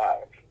still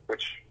alive,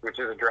 which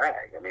is a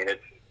drag. I mean,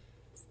 it's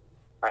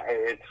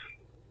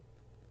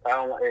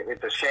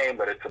a shame,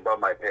 but it's above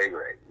my pay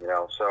grade,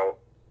 so,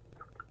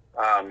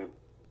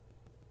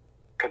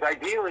 because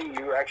ideally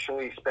you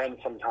actually spend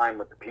some time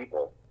with the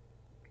people.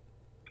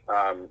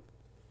 But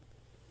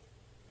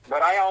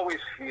I always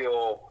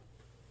feel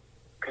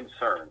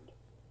concerned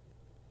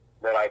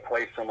that I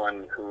play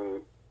someone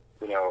who,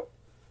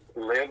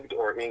 lived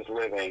or is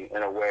living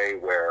in a way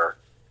where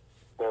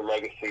their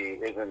legacy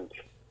isn't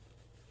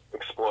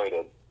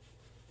exploited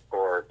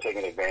or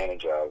taken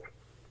advantage of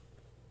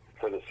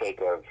for the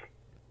sake of,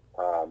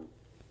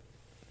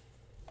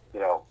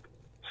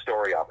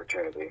 story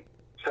opportunity.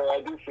 So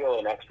I do feel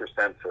an extra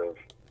sense of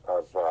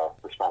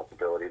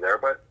responsibility there,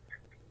 but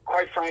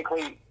quite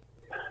frankly,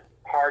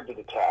 hard to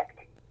detect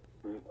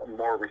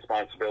more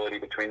responsibility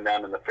between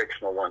them and the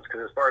fictional ones,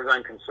 because as far as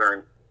I'm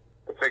concerned,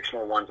 the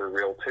fictional ones are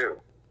real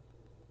too.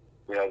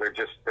 They're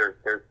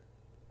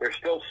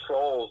still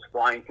souls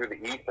flying through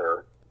the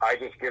ether. I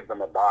just give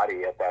them a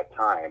body at that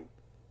time,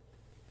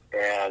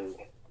 and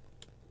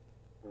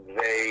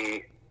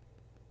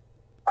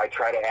I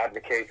try to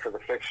advocate for the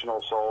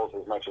fictional souls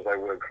as much as I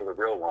would for the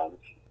real ones,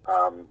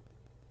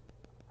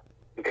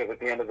 because at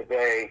the end of the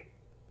day,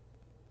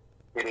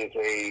 it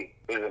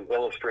is an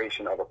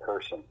illustration of a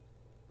person.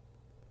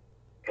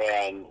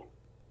 And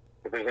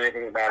if there's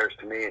anything that matters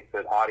to me, it's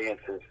that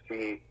audiences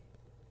see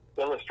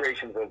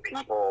illustrations of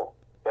people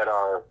that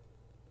are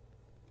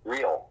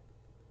real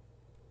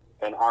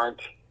and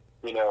aren't,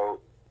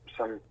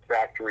 some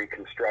factory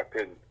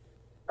constructed,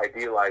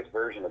 idealized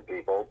version of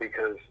people,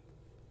 because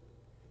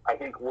I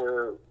think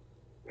we're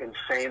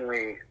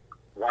insanely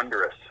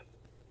wondrous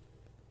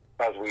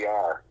as we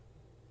are.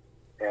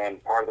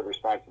 And part of the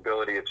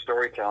responsibility of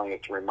storytelling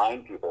is to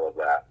remind people of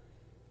that.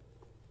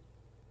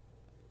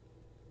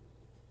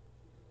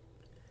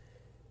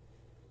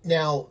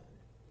 Now,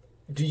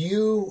 do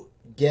you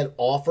get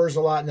offers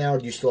a lot now, or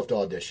do you still have to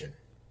audition?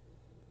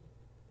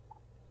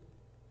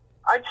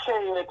 I'd say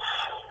it's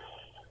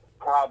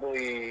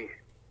probably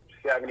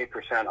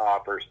 70%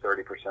 offers,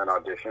 30%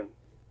 audition.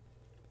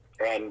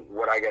 And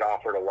what I get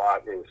offered a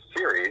lot is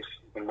series.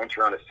 And once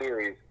you're on a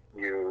series,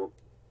 you're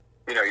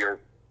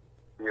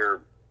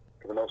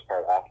for the most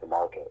part off the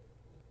market.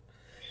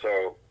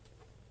 So,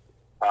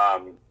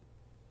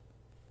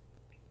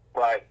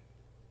 but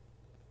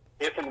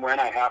if and when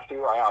I have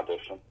to, I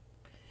audition.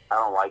 I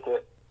don't like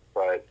it,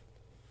 but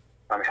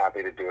I'm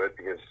happy to do it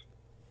because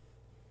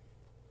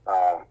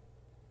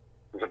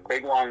there's a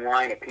big long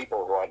line of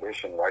people who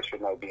audition. Why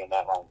shouldn't I be in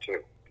that line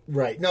too?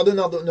 Right. No.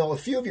 A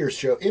few of your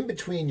show in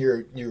between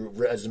your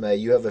resume,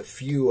 you have a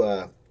few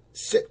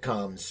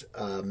sitcoms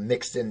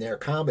mixed in there,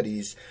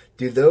 comedies.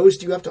 Do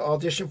you have to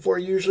audition for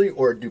usually,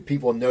 or do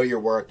people know your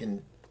work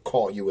and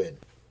call you in?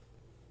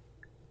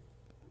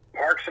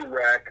 Parks and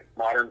Rec,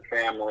 Modern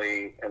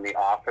Family, and The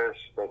Office,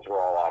 those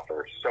were all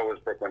offers. So was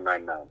Brooklyn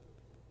Nine-Nine.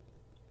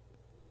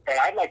 And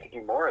I'd like to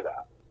do more of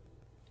that.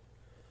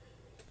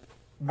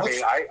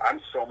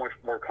 I'm so much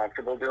more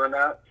comfortable doing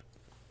that.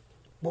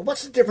 Well,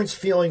 what's the difference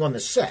feeling on the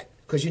set?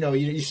 Because,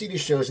 you see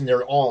these shows, and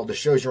the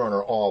shows you're on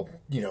are all,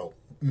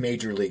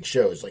 major league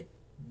shows, like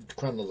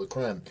creme de la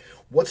creme.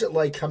 What's it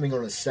like coming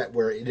on a set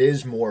where it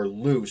is more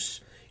loose,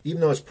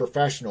 even though it's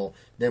professional,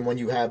 than when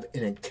you have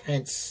an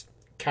intense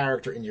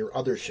character in your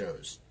other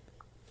shows?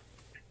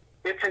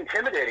 It's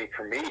intimidating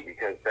for me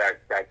because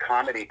that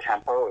comedy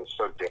tempo is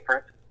so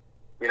different,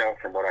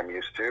 from what I'm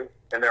used to.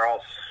 And they're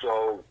all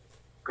so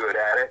good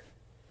at it.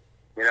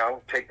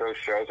 Take those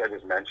shows I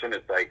just mentioned.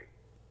 It's like,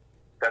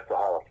 that's the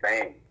Hall of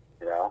Fame,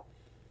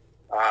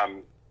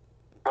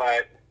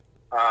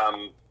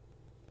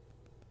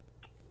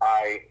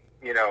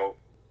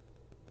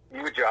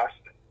 you adjust,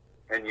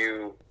 and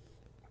you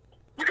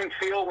can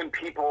feel when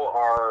people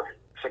are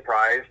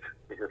surprised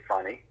that you're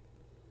funny.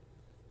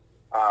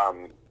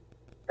 And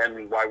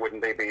why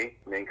wouldn't they be?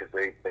 I mean, because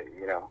they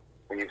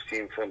when you've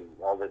seen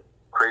all the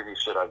crazy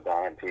shit I've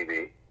done on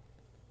TV.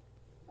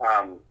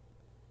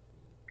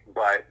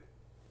 But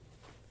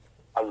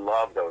I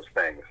love those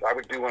things. I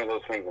would do one of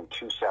those things in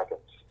 2 seconds.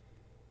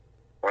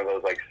 One of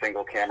those like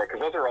single camera,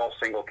 because those are all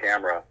single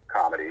camera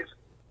comedies,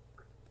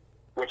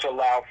 which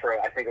allow for,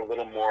 I think, a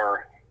little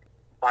more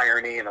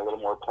irony and a little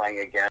more playing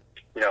against,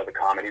 the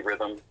comedy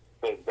rhythm.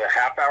 The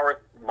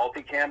half-hour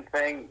multicam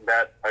thing,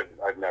 that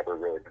I've never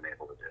really been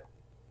able to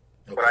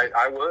do. Okay. But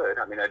I would.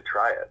 I mean, I'd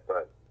try it.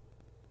 But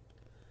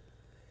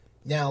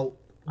now,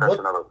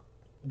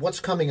 what's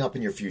coming up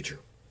in your future?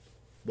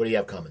 What do you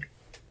have coming?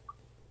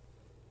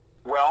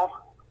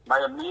 Well, my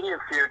immediate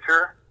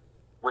future,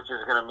 which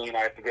is going to mean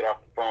I have to get off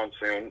the phone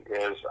soon,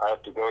 is I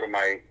have to go to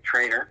my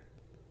trainer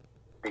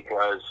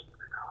because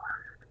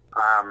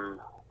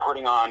I'm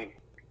putting on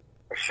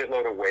a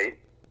shitload of weight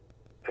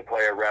to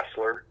play a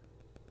wrestler.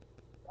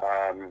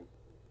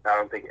 I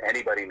don't think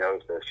anybody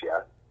knows this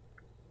yet.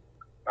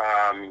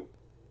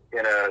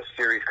 In a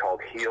series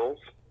called Heels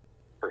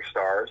for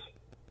Stars,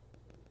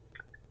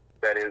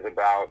 that is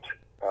about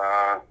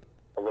a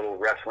little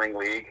wrestling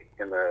league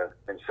in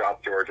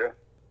South Georgia,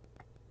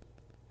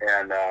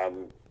 and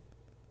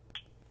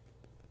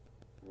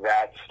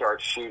that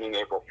starts shooting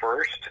April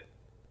 1st.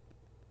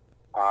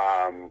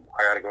 I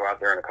got to go out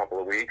there in a couple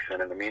of weeks,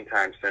 and in the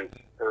meantime, since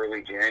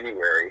early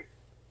January,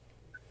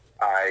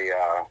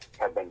 I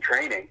have been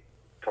training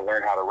to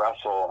learn how to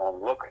wrestle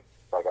and look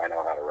like I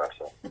know how to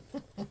wrestle,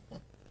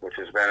 which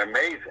has been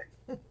amazing.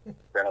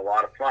 It's been a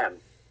lot of fun.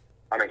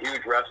 I'm a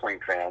huge wrestling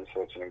fan,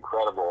 so it's an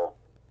incredible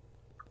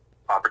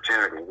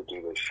opportunity to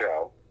do this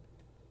show.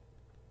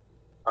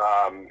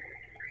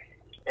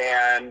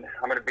 And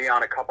I'm going to be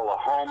on a couple of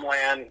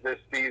Homelands this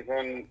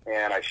season,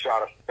 and I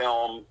shot a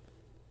film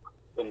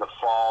in the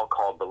fall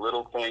called The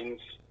Little Things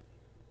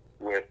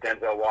with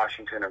Denzel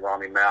Washington and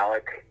Rami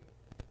Malek.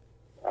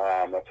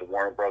 That's a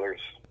Warner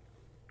Brothers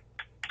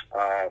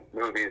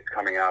movie that's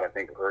coming out, I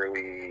think,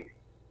 early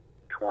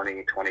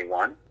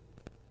 2021.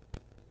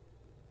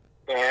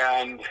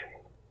 And,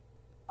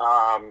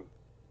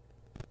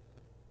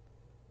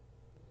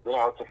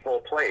 it's a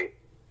full plate.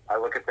 I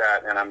look at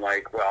that and I'm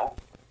like, well,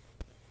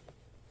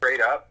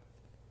 straight up,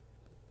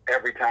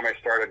 every time I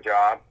start a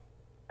job,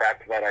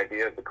 back to that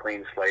idea of the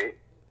clean slate,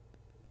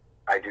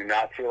 I do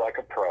not feel like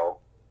a pro.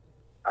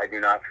 I do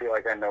not feel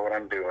like I know what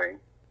I'm doing.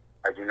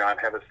 I do not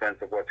have a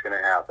sense of what's going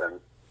to happen.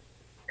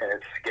 And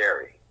it's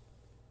scary.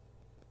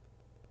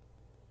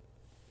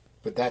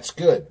 But that's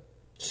good.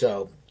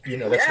 So,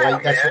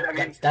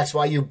 that's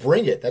why you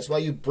bring it. That's why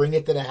you bring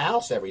it to the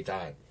house every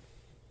time.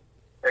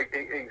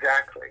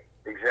 Exactly.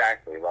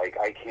 Like,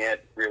 I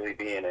can't really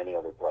be in any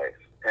other place.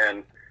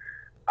 And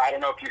I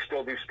don't know if you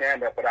still do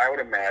stand-up, but I would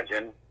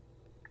imagine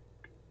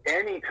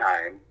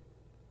anytime.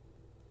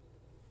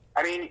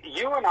 I mean,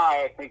 you and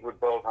I think, would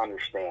both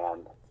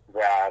understand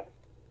that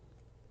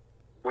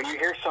when you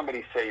hear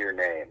somebody say your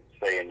name,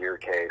 say in your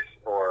case,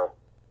 or,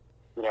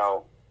 you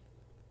know,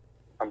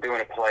 I'm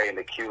doing a play and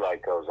the cue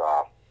light goes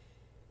off,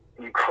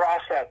 you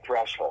cross that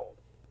threshold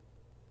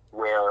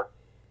where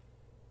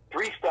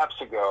 3 steps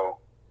ago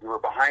you were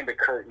behind a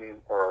curtain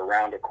or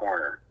around a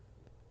corner,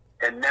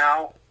 and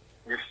now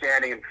you're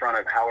standing in front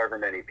of however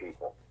many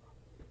people.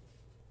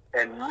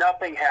 And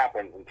nothing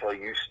happens until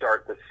you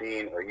start the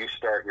scene or you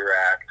start your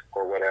act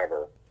or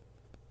whatever.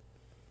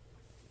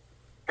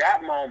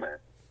 That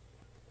moment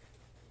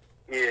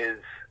is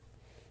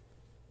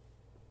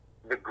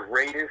the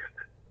greatest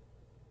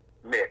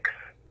mix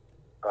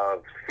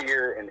of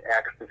fear and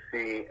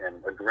ecstasy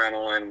and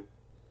adrenaline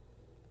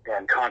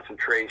and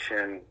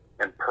concentration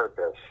and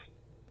purpose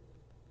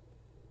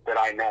that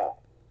I know.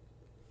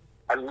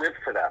 I live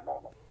for that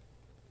moment.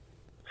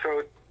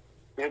 So,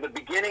 you know, the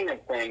beginning of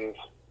things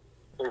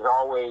is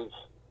always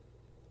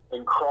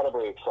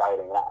incredibly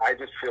exciting. I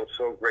just feel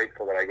so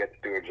grateful that I get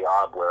to do a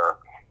job where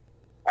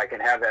I can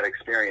have that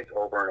experience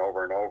over and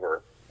over and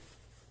over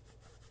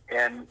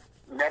and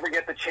never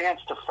get the chance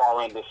to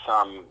fall into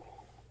some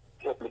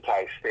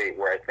hypnotized state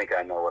where I think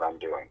I know what I'm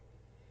doing,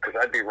 because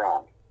I'd be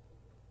wrong.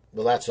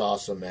 Well, that's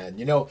awesome, man.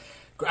 You know,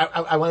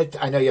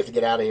 I know you have to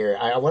get out of here.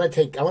 I want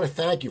to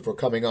thank you for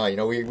coming on. You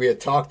know, we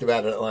had talked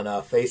about it on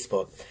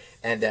Facebook,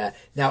 and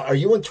now, are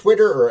you on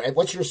Twitter, or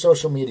what's your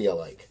social media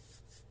like?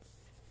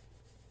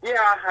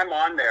 Yeah, I'm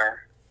on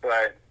there,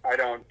 but I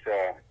don't.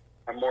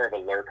 I'm more of a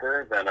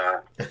lurker than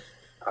a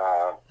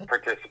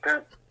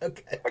participant.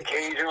 Okay.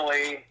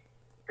 Occasionally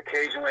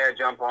I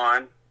jump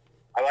on.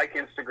 I like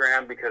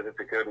Instagram because it's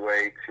a good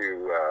way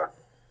to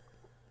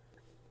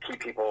keep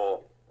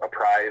people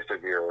apprised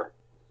of your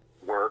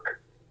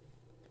work.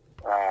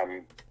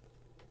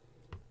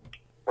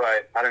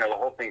 But I don't know, the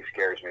whole thing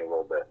scares me a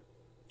little bit.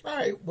 All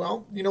right,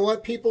 well, you know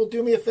what, people,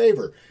 do me a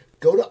favor.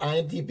 Go to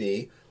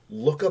IMDb,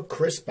 look up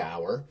Chris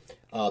Bauer.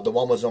 The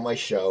one was on my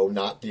show,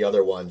 not the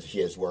other ones he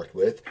has worked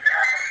with.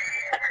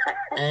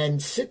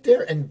 And sit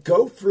there and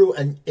go through,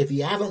 and if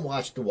you haven't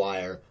watched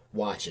Dwyer,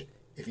 watch it.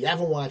 If you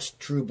haven't watched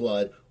True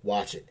Blood,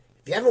 watch it.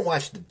 If you haven't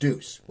watched The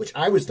Deuce, which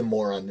I was the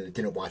moron that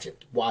didn't watch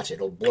it, watch it.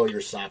 It'll blow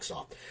your socks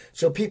off.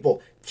 So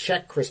people,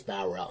 check Chris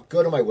Bauer out.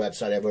 Go to my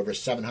website. I have over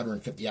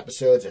 750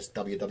 episodes. That's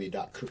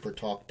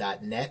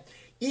www.coopertalk.net.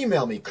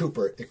 Email me,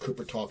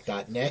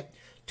 cooper@coopertalk.net.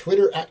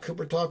 Twitter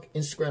 @CooperTalk,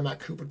 Instagram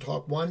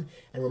 @CooperTalk1.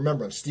 And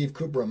remember, I'm Steve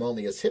Cooper. I'm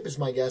only as hip as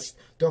my guest.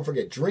 Don't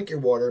forget, drink your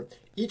water,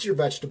 eat your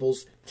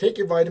vegetables, take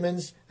your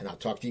vitamins, and I'll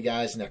talk to you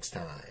guys next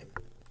time.